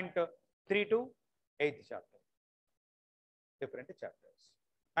 2.3 to 8th chapter. Different chapters.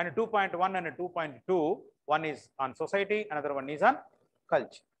 And 2.1 and 2.2, one is on society, another one is on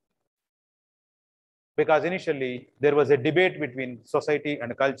culture. Because initially there was a debate between society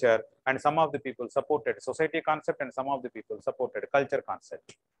and culture, and some of the people supported society concept and some of the people supported culture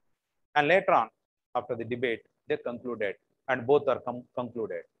concept. And later on, after the debate, they concluded, and both are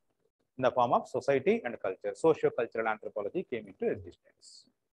concluded in the form of society and culture. Socio-cultural anthropology came into existence.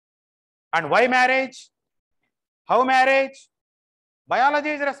 And why marriage? How marriage? Biology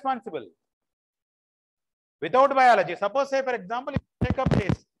is responsible. Without biology, suppose say for example, if you take up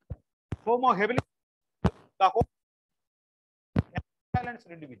this Homo habilis, the whole balanced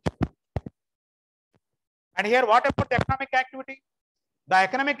individual. And here, what about the economic activity? The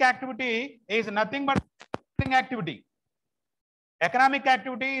economic activity is nothing but hunting activity. Economic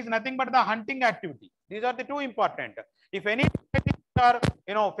activity is nothing but the hunting activity. These are the two important. If any are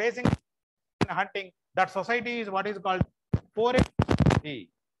facing hunting, that society is what is called forage society,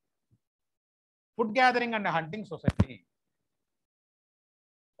 food gathering and hunting society.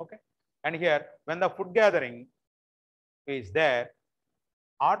 Okay. And here, when the food gathering is there,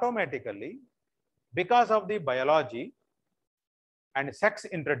 automatically, because of the biology and sex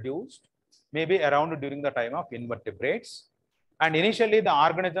introduced, maybe around during the time of invertebrates, and initially the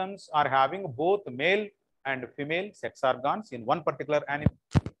organisms are having both male and female sex organs in one particular animal.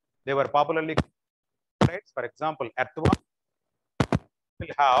 They were popularly called, for example, earthworm will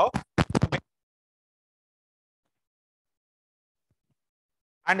have,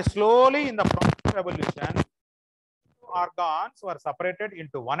 and slowly in the process of evolution, organs were separated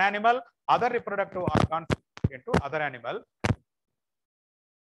into one animal, other reproductive organs into other animal.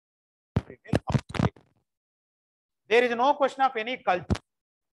 There is no question of any culture.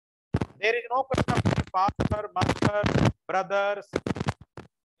 There is no question of any father, mother, brother,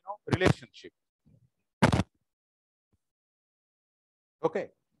 relationship. Okay.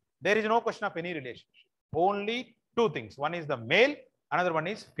 There is no question of any relationship. Only two things. One is the male, another one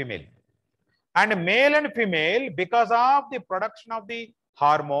is female. And male and female, because of the production of the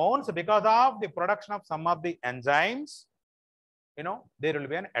hormones, because of the production of some of the enzymes, there will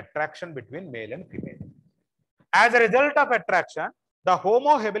be an attraction between male and female. As a result of attraction, the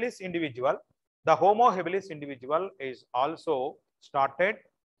Homo habilis individual is also started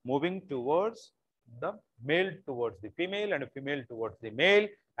moving towards the male towards the female and female towards the male,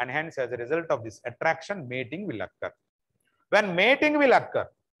 and hence as a result of this attraction, mating will occur. When mating will occur,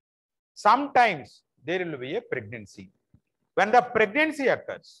 sometimes there will be a pregnancy. When the pregnancy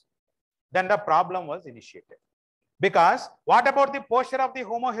occurs, then the problem was initiated. Because what about the posture of the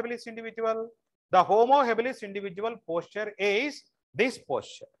Homo habilis individual? The Homo habilis individual posture is this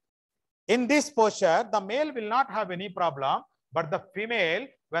posture. In this posture, the male will not have any problem, but the female,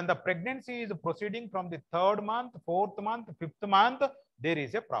 when the pregnancy is proceeding from the 3rd month, 4th month, 5th month, there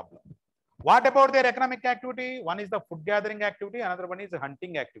is a problem. What about their economic activity? One is the food gathering activity, another one is the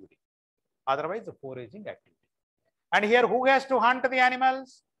hunting activity. Otherwise, the foraging activity. And here, who has to hunt the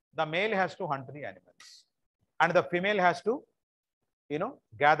animals? The male has to hunt the animals. And the female has to,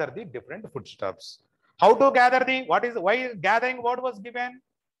 gather the different foodstuffs. How to gather why gathering word was given?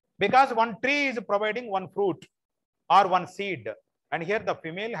 Because one tree is providing one fruit or one seed. And here the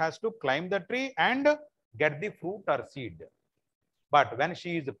female has to climb the tree and get the fruit or seed. But when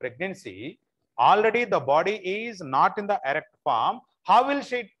she is pregnancy, already the body is not in the erect form. How will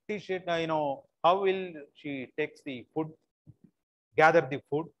she takes the food gather the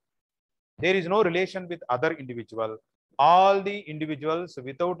food. There is no relation with other individual. All the individuals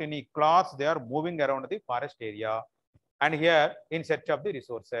without any clothes, they are moving around the forest area. And here in search of the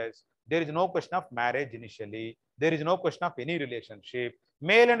resources, there is no question of marriage initially. There is no question of any relationship.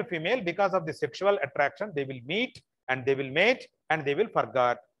 Male and female, because of the sexual attraction, they will meet and they will mate and they will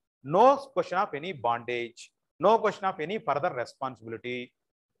forget. No question of any bondage. No question of any further responsibility.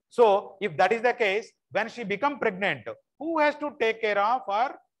 So if that is the case, when she becomes pregnant, who has to take care of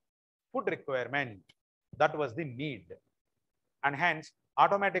her food requirement? That was the need. And hence,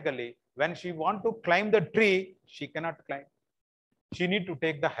 automatically, when she want to climb the tree, she cannot climb. She need to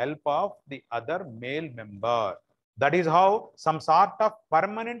take the help of the other male member. That is how some sort of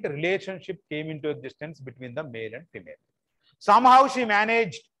permanent relationship came into existence between the male and female. Somehow she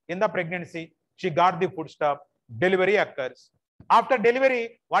managed in the pregnancy. She got the foodstuff. Delivery occurs. After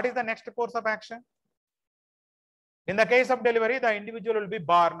delivery, what is the next course of action? In the case of delivery, the individual will be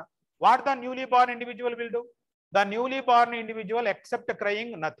born. What the newly born individual will do? The newly born individual, except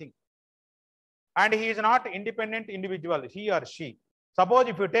crying, nothing. And he is not independent individual, he or she. Suppose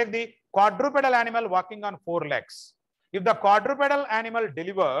if you take the quadrupedal animal walking on 4 legs. If the quadrupedal animal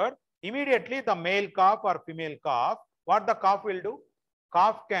delivered, immediately the male calf or female calf, what the calf will do?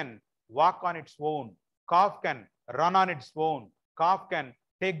 Calf can walk on its own. Calf can run on its own. Calf can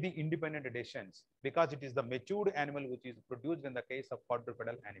take the independent decisions because it is the matured animal which is produced in the case of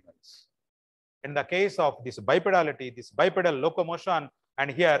quadrupedal animals. In the case of this bipedality, this bipedal locomotion,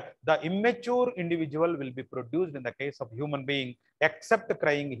 and here the immature individual will be produced in the case of human being. Except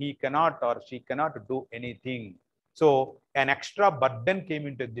crying, he cannot or she cannot do anything. So an extra burden came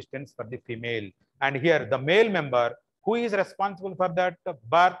into existence for the female. And here the male member, who is responsible for that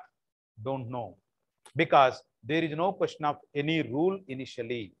birth? Don't know. Because there is no question of any rule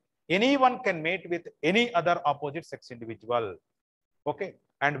initially. Anyone can mate with any other opposite sex individual. Okay.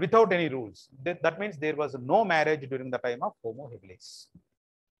 And without any rules. That means there was no marriage during the time of Homo habilis.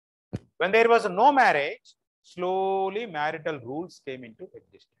 When there was no marriage, slowly marital rules came into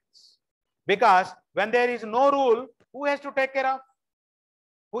existence. Because when there is no rule, who has to take care of?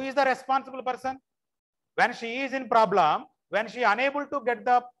 Who is the responsible person? When she is in problem, when she is unable to get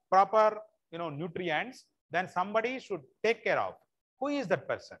the proper nutrients, then somebody should take care of. Who is that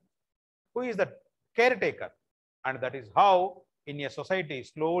person? Who is the caretaker? And that is how in a society,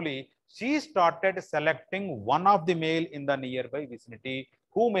 slowly, she started selecting one of the male in the nearby vicinity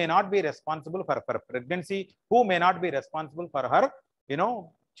who may not be responsible for her pregnancy, who may not be responsible for her,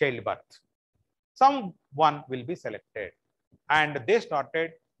 childbirth. Someone will be selected. And they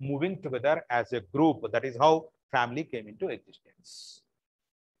started moving together as a group. That is how family came into existence.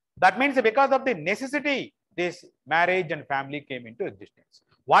 That means because of the necessity, this marriage and family came into existence.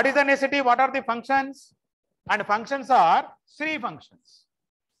 What is the necessity? What are the functions? And functions are 3 functions.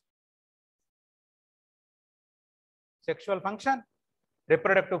 Sexual function,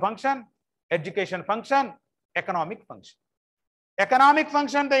 reproductive function, education function, economic function. Economic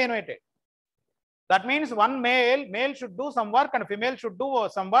function they innovated. That means one male should do some work and female should do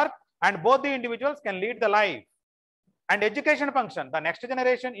some work, and both the individuals can lead the life. And education function, the next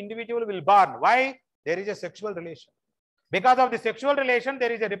generation individual will born. Why? There is a sexual relation. Because of the sexual relation,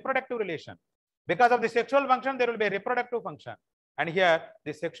 there is a reproductive relation. Because of the sexual function, there will be a reproductive function. And here,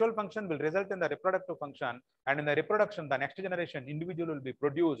 the sexual function will result in the reproductive function. And in the reproduction, the next generation individual will be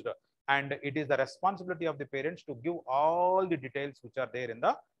produced. And it is the responsibility of the parents to give all the details which are there in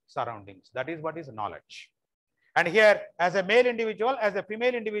the surroundings. That is what is knowledge. And here, as a male individual, as a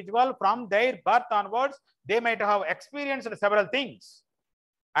female individual, from their birth onwards, they might have experienced several things.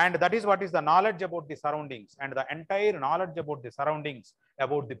 And that is what is the knowledge about the surroundings, and the entire knowledge about the surroundings,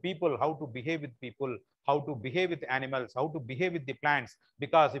 about the people, how to behave with people, how to behave with animals, how to behave with the plants.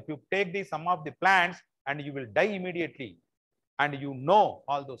 Because if you take the some of the plants and you will die immediately, and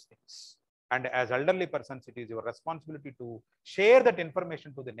all those things. And as elderly persons, it is your responsibility to share that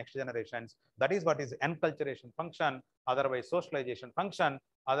information to the next generations. That is what is enculturation function, otherwise socialization function,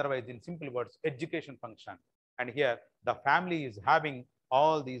 otherwise in simple words, education function. And here the family is having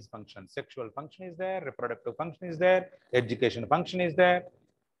all these functions. Sexual function is there, reproductive function is there, education function is there.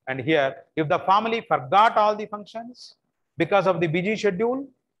 And here, if the family forgot all the functions because of the busy schedule,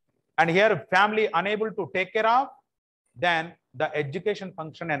 and here family unable to take care of, then the education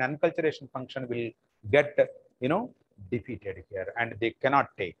function and enculturation function will get, defeated here, and they cannot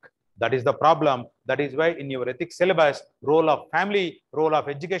take. That is the problem. That is why in your ethics syllabus, role of family, role of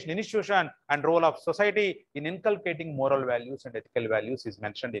education institution, and role of society in inculcating moral values and ethical values is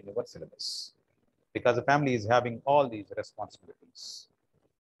mentioned in your syllabus. Because the family is having all these responsibilities.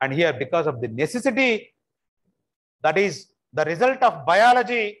 And here, because of the necessity, that is The result of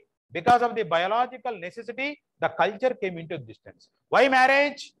biology, because of the biological necessity, the culture came into existence. Why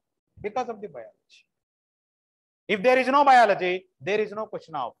marriage? Because of the biology. If there is no biology, there is no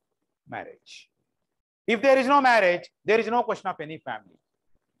question of marriage. If there is no marriage, there is no question of any family.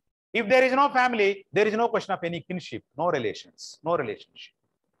 If there is no family, there is no question of any kinship, no relations, no relationship.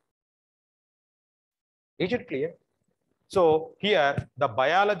 Is it clear? So here the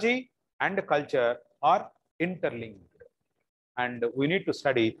biology and culture are interlinked, and we need to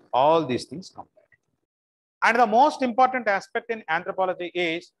study all these things combined. And the most important aspect in anthropology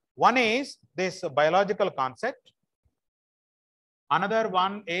is, one is this biological concept. Another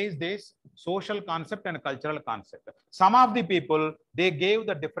one is this social concept and cultural concept. Some of the people, they gave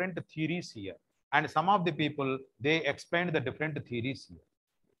the different theories here, and some of the people, they explained the different theories here.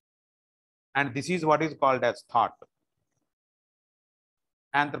 And this is what is called as thought,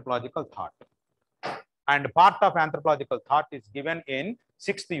 anthropological thought. And part of anthropological thought is given in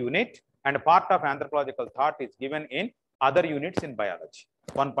 6th unit, and part of anthropological thought is given in other units in biology,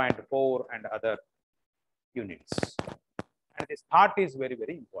 1.4 and other units. And this thought is very,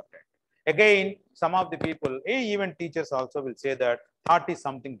 very important. Again, some of the people, even teachers also will say that thought is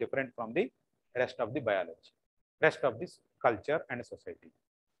something different from the rest of the biology, rest of this culture and society.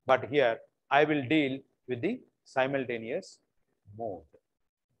 But here I will deal with the simultaneous mode.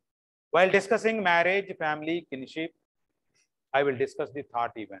 While discussing marriage, family, kinship, I will discuss the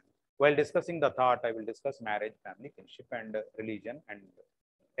thought even. While discussing the thought, I will discuss marriage, family, kinship, and religion, and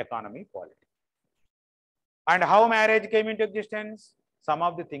economy, politics. And how marriage came into existence? Some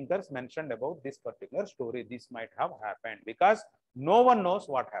of the thinkers mentioned about this particular story. This might have happened because no one knows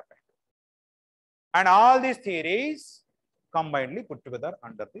what happened. And all these theories combinedly put together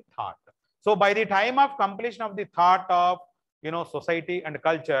under the thought. So by the time of completion of the thought of society and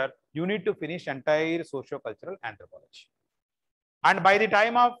culture, you need to finish entire socio-cultural anthropology. And by the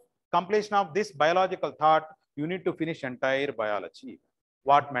time of completion of this biological thought, you need to finish entire biology.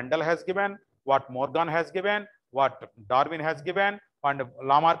 What Mendel has given, what Morgan has given, what Darwin has given, and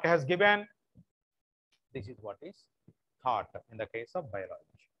Lamarck has given. This is what is thought in the case of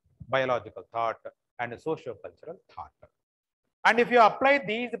biology, biological thought and socio-cultural thought. And if you apply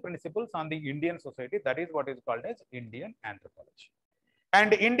these principles on the Indian society, that is what is called as Indian anthropology.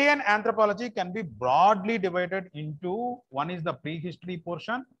 And Indian anthropology can be broadly divided into, one is the prehistory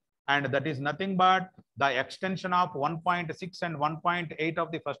portion, and that is nothing but the extension of 1.6 and 1.8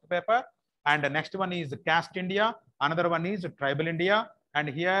 of the first paper. And the next one is caste India, another one is tribal India. And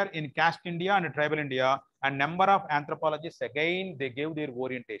here in caste India and tribal India, a number of anthropologists, again, they gave their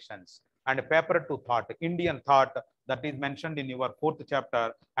orientations. And paper to thought, Indian thought, that is mentioned in your 4th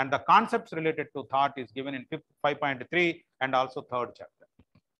chapter. And the concepts related to thought is given in 5.3 and also 3rd chapter.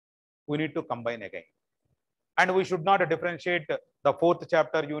 We need to combine again. And we should not differentiate the 4th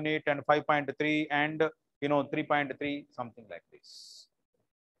chapter unit and 5.3 and 3.3, something like this.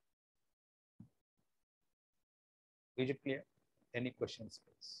 Is it clear? Any questions,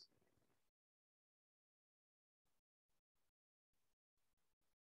 please?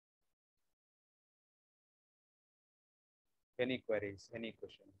 Any queries, any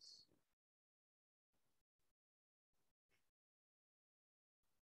questions?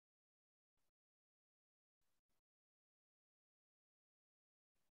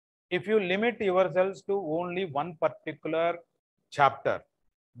 If you limit yourselves to only one particular chapter,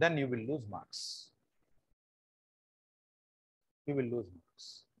 then you will lose marks. You will lose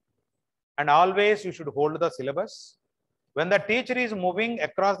marks. And always you should hold the syllabus. When the teacher is moving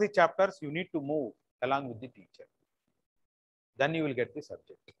across the chapters, you need to move along with the teacher. Then you will get the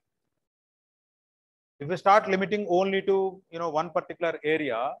subject. If you start limiting only to one particular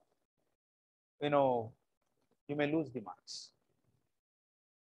area, you may lose the marks.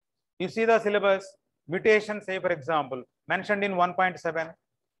 You see the syllabus, mutation, say for example, mentioned in 1.7,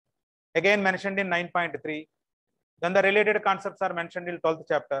 again mentioned in 9.3. Then the related concepts are mentioned in 12th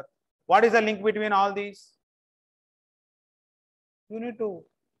chapter. What is the link between all these? You need to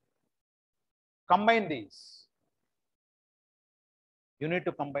combine these. You need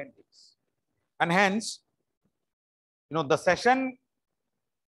to combine these. And hence, the session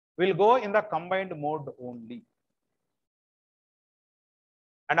will go in the combined mode only.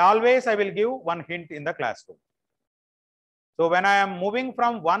 And always I will give one hint in the classroom. So when I am moving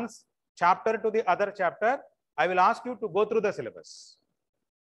from one chapter to the other chapter, I will ask you to go through the syllabus.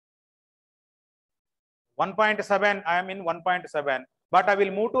 1.7, I am in 1.7, but I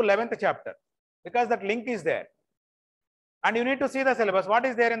will move to 11th chapter because that link is there. And you need to see the syllabus. What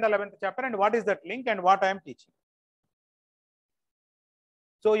is there in the 11th chapter and what is that link and what I am teaching.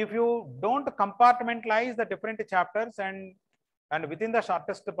 So if you don't compartmentalize the different chapters and within the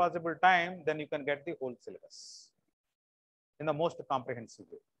shortest possible time, then you can get the whole syllabus in the most comprehensive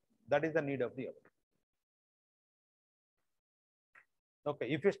way. That is the need of the hour. Okay,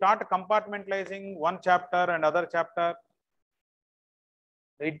 if you start compartmentalizing one chapter and other chapter,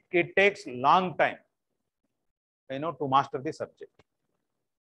 it takes long time, to master the subject.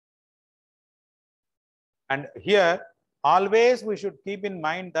 And here, always we should keep in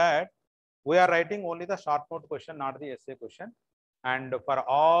mind that we are writing only the short note question, not the essay question. And for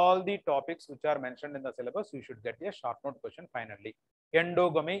all the topics which are mentioned in the syllabus, you should get a short note question finally.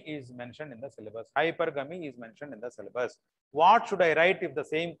 Endogamy is mentioned in the syllabus. Hypergamy is mentioned in the syllabus. What should I write if the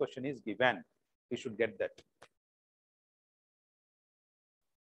same question is given? We should get that.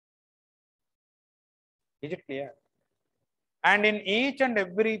 Is it clear? And in each and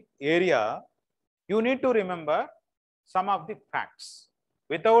every area, you need to remember some of the facts.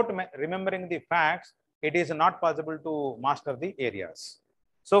 Without remembering the facts, it is not possible to master the areas.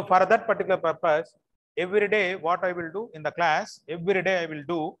 So for that particular purpose, every day what I will do in the class, every day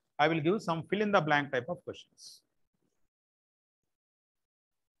I will give some fill in the blank type of questions.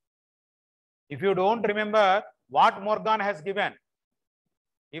 If you don't remember what Morgan has given,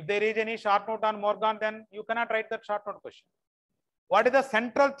 if there is any short note on Morgan, then you cannot write that short note question. What is the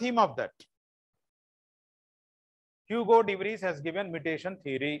central theme of that? Hugo de Vries has given mutation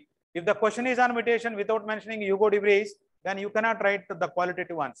theory. If the question is on mutation without mentioning Hugo de Vries, then you cannot write the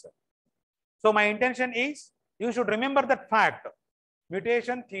qualitative answer. So my intention is you should remember that fact.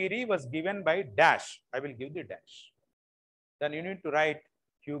 Mutation theory was given by dash. I will give the dash. Then you need to write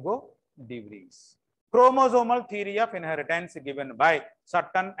Hugo de Vries. Chromosomal theory of inheritance given by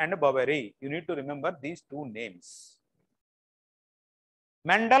Sutton and Boveri. You need to remember these two names.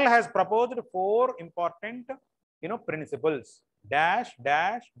 Mendel has proposed 4 important principles: dash,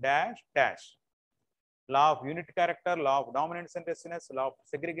 dash, dash, dash. Law of unit character, law of dominance and resonance, law of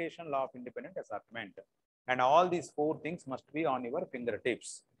segregation, law of independent assortment. And all these 4 things must be on your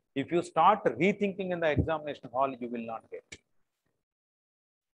fingertips. If you start rethinking in the examination hall, you will not get.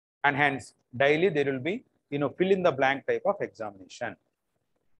 And hence, daily there will be, fill in the blank type of examination.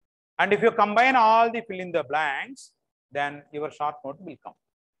 And if you combine all the fill in the blanks, then your short note will come.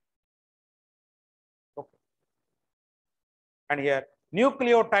 Okay. And here,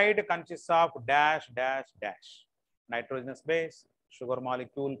 nucleotide consists of dash, dash, dash. Nitrogenous base, sugar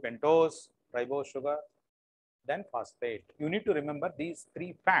molecule, pentose, ribose sugar, then phosphate. You need to remember these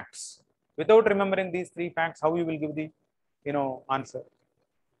 3 facts. Without remembering these 3 facts, how you will give the, answer?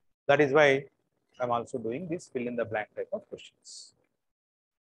 That is why I'm also doing this fill in the blank type of questions.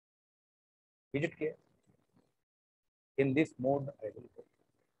 Is it clear? In this mode, I will go.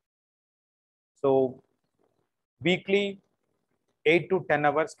 So, weekly 8 to 10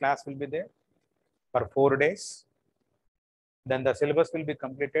 hours class will be there for 4 days. Then the syllabus will be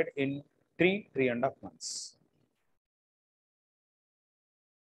completed in 3.5 months.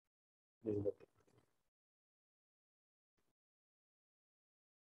 This is the thing.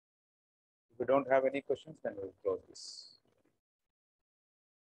 If you don't have any questions, then we will close this.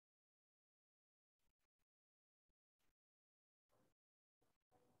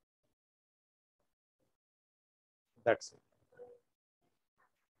 That's it.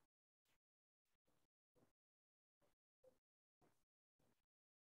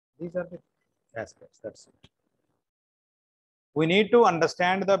 These are the aspects. That's it. We need to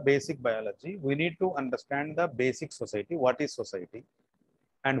understand the basic biology. We need to understand the basic society. What is society?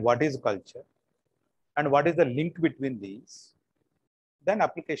 And what is culture? And what is the link between these? Then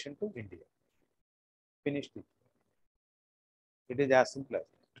application to India. Finished it. It is as simple as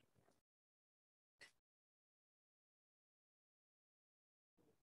that.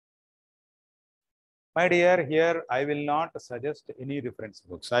 My dear, here I will not suggest any reference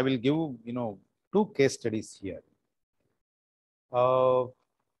books. I will give, 2 case studies here. 2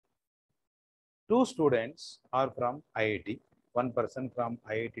 students are from IIT. One person from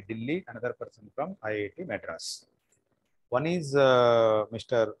IIT Delhi, another person from IIT Madras. One is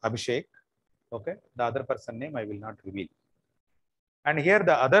Mr. Abhishek. Okay, the other person name I will not reveal. And here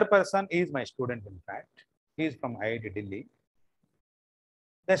the other person is my student. In fact, he is from IIT Delhi.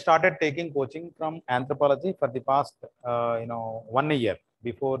 They started taking coaching from anthropology for the past, 1 year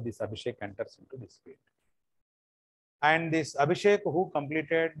before this Abhishek enters into this field. And this Abhishek, who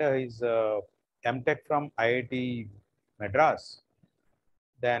completed his MTech from IIT Madras,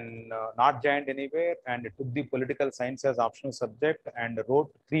 then not joined anywhere and took the political science as optional subject and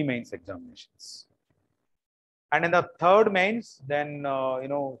wrote 3 mains examinations. And in the 3rd mains, then,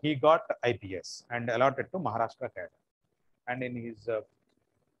 he got IPS and allotted to Maharashtra cadre. And in his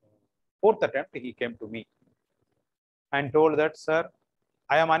fourth attempt, he came to me and told that, sir,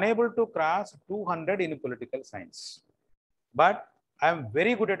 I am unable to cross 200 in political science, but I am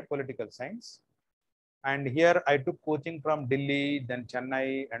very good at political science. And here I took coaching from Delhi, then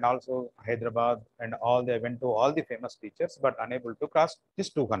Chennai, and also Hyderabad, and I went to all the famous teachers, but unable to cross this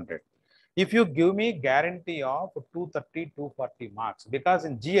 200. If you give me guarantee of 230, 240 marks, because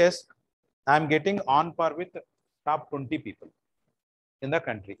in GS, I'm getting on par with top 20 people in the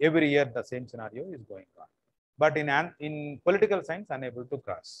country. Every year, the same scenario is going on. But in political science, unable to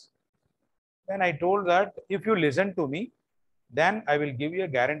cross. Then I told that if you listen to me, then I will give you a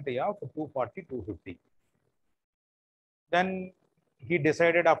guarantee of 240, 250. Then he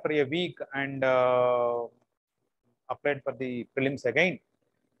decided after a week and applied for the prelims again,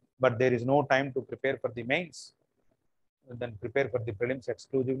 but there is no time to prepare for the mains. Then prepare for the prelims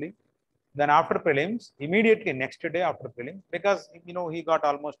exclusively. Then after prelims, immediately next day after prelims, because he got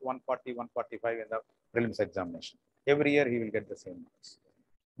almost 140, 145 in the prelims examination. Every year he will get the same marks.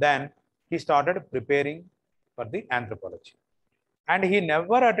 Then he started preparing for the anthropology. And he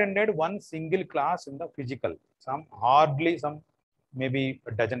never attended one single class in the physical. Maybe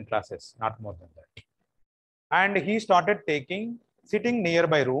a dozen classes, not more than that. And he started sitting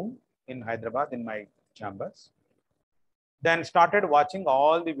nearby room in Hyderabad in my chambers. Then started watching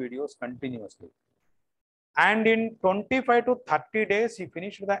all the videos continuously. And in 25 to 30 days, he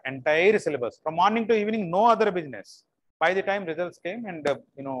finished the entire syllabus from morning to evening, no other business. By the time results came and,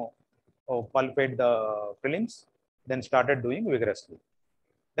 qualified the prelims, then started doing vigorously.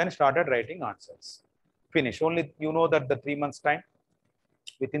 Then started writing answers. Finish. Only that the 3 months time,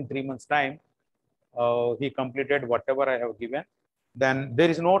 within 3 months time, he completed whatever I have given. Then there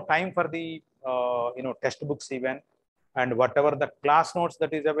is no time for the, textbooks even, and whatever the class notes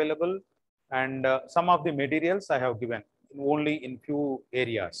that is available, and some of the materials I have given only in few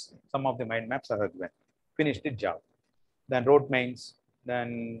areas. Some of the mind maps I have given. Finished the job. Then wrote mains,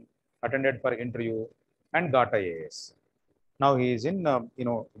 then attended for interview and got IAS. Now he is in,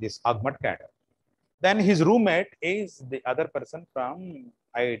 this Agmat cadre. Then his roommate is the other person from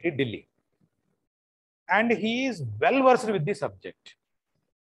IIT Delhi. And he is well versed with the subject.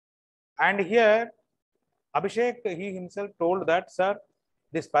 And here, Abhishek, he himself told that, sir,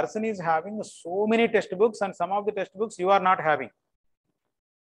 this person is having so many textbooks and some of the textbooks you are not having.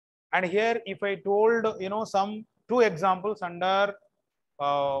 And here, if I told, some 2 examples under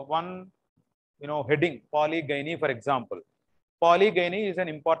one, heading, polygyny, for example. Polygyny is an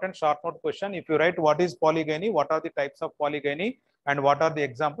important short note question. If you write what is polygyny, what are the types of polygyny, and what are the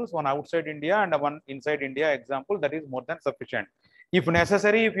examples, one outside India and one inside India example, that is more than sufficient. If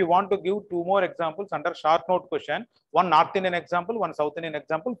necessary, if you want to give 2 more examples under short note question, one North Indian example, one South Indian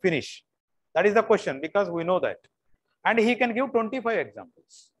example, finish. That is the question, because we know that. And he can give 25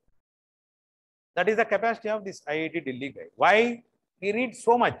 examples. That is the capacity of this IIT Delhi guy. Why? He reads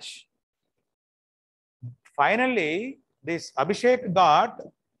so much. Finally, this Abhishek got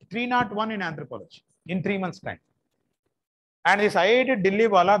 301 in anthropology in 3 months' time. And this IIT Delhi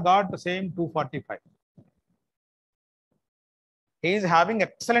wala got the same 245. He is having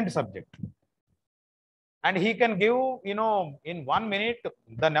excellent subject. And he can give, in 1 minute,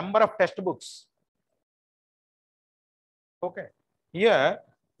 the number of textbooks. Okay. Here,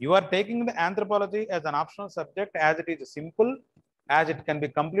 you are taking the anthropology as an optional subject, as it is simple, as it can be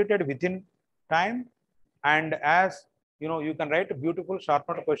completed within time, and as you can write a beautiful short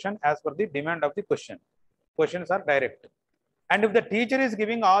note question as per the demand of the question. Questions are direct. And if the teacher is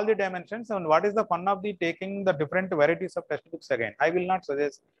giving all the dimensions, and what is the fun of the taking the different varieties of textbooks again? I will not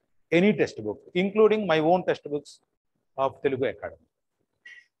suggest any textbook, including my own textbooks of Telugu Academy.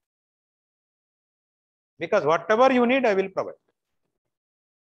 Because whatever you need, I will provide.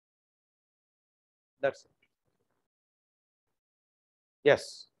 That's it.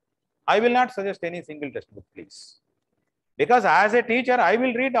 Yes. I will not suggest any single textbook, please. Because as a teacher, I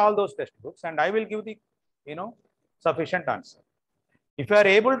will read all those textbooks and I will give the, sufficient answer. If you are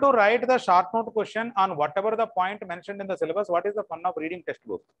able to write the short note question on whatever the point mentioned in the syllabus, what is the fun of reading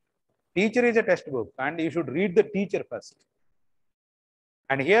textbook? Teacher is a textbook and you should read the teacher first.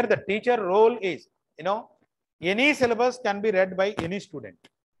 And here the teacher role is, any syllabus can be read by any student.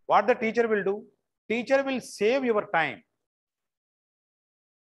 What the teacher will do? Teacher will save your time.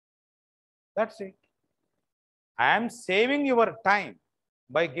 That's it. I am saving your time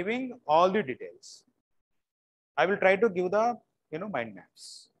by giving all the details. I will try to give the mind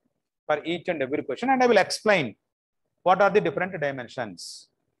maps for each and every question, and I will explain what are the different dimensions.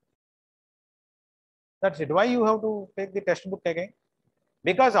 That's it. Why you have to take the textbook again?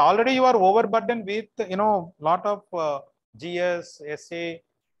 Because already you are overburdened with lot of GS, essay,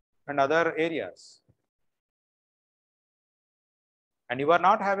 and other areas. And you are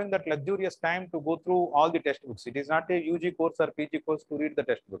not having that luxurious time to go through all the textbooks. It is not a UG course or PG course to read the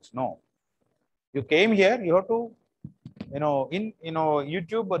textbooks. No. You came here, you have to, in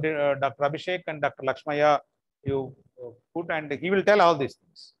YouTube, Dr. Abhishek and Dr. Lakshmaiah, you put, and he will tell all these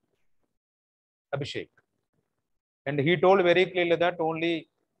things. Abhishek. And he told very clearly that only,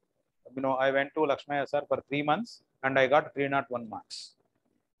 I went to Lakshmaiah sir for 3 months and I got 301 marks.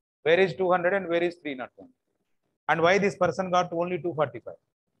 Where is 200 and where is 301? And why this person got only 245?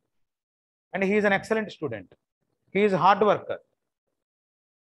 And he is an excellent student. He is a hard worker.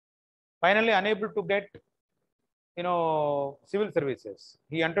 Finally, unable to get, civil services.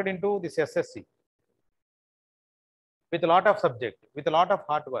 He entered into this SSC with a lot of subject, with a lot of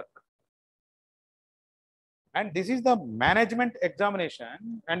hard work. And this is the management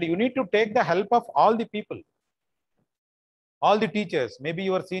examination, and you need to take the help of all the people, all the teachers, maybe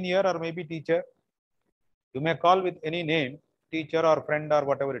your senior or maybe teacher. You may call with any name, teacher or friend or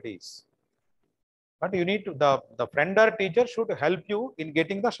whatever it is. But you need to, the friend or teacher should help you in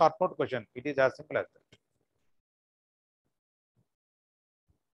getting the short note question. It is as simple as that.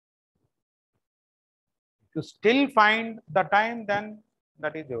 If you still find the time, then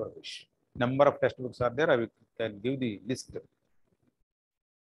that is your wish. Number of textbooks are there. I will give the list.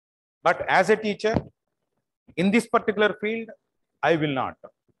 But as a teacher, in this particular field, I will not.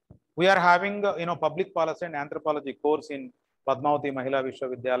 We are having, public policy and anthropology course in Padmavati Mahila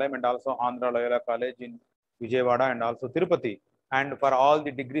Vishwavidyalaya and also Andhra Loyola College in Vijayawada and also Tirupati. And for all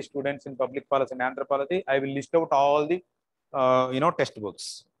the degree students in public policy and anthropology, I will list out all the,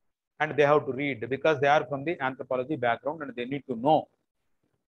 textbooks. And they have to read because they are from the anthropology background and they need to know.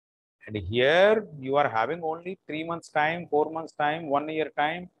 And here you are having only 3 months time, 4 months time, 1 year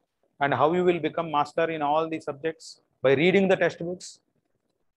time. And how you will become master in all the subjects? By reading the textbooks.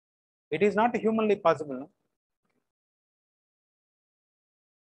 It is not humanly possible. No?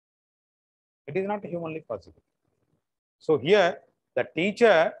 It is not humanly possible. So here the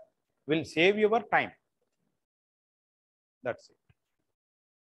teacher will save your time. That's it.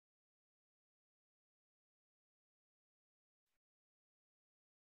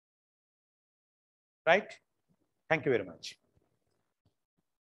 Right? Thank you very much.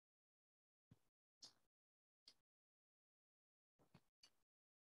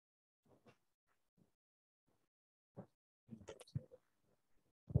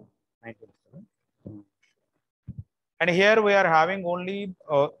 And here we are having only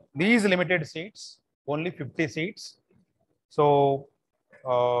these limited seats, only 50 seats. So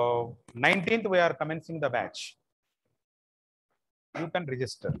 19th we are commencing the batch. You can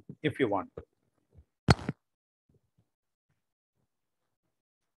register if you want to.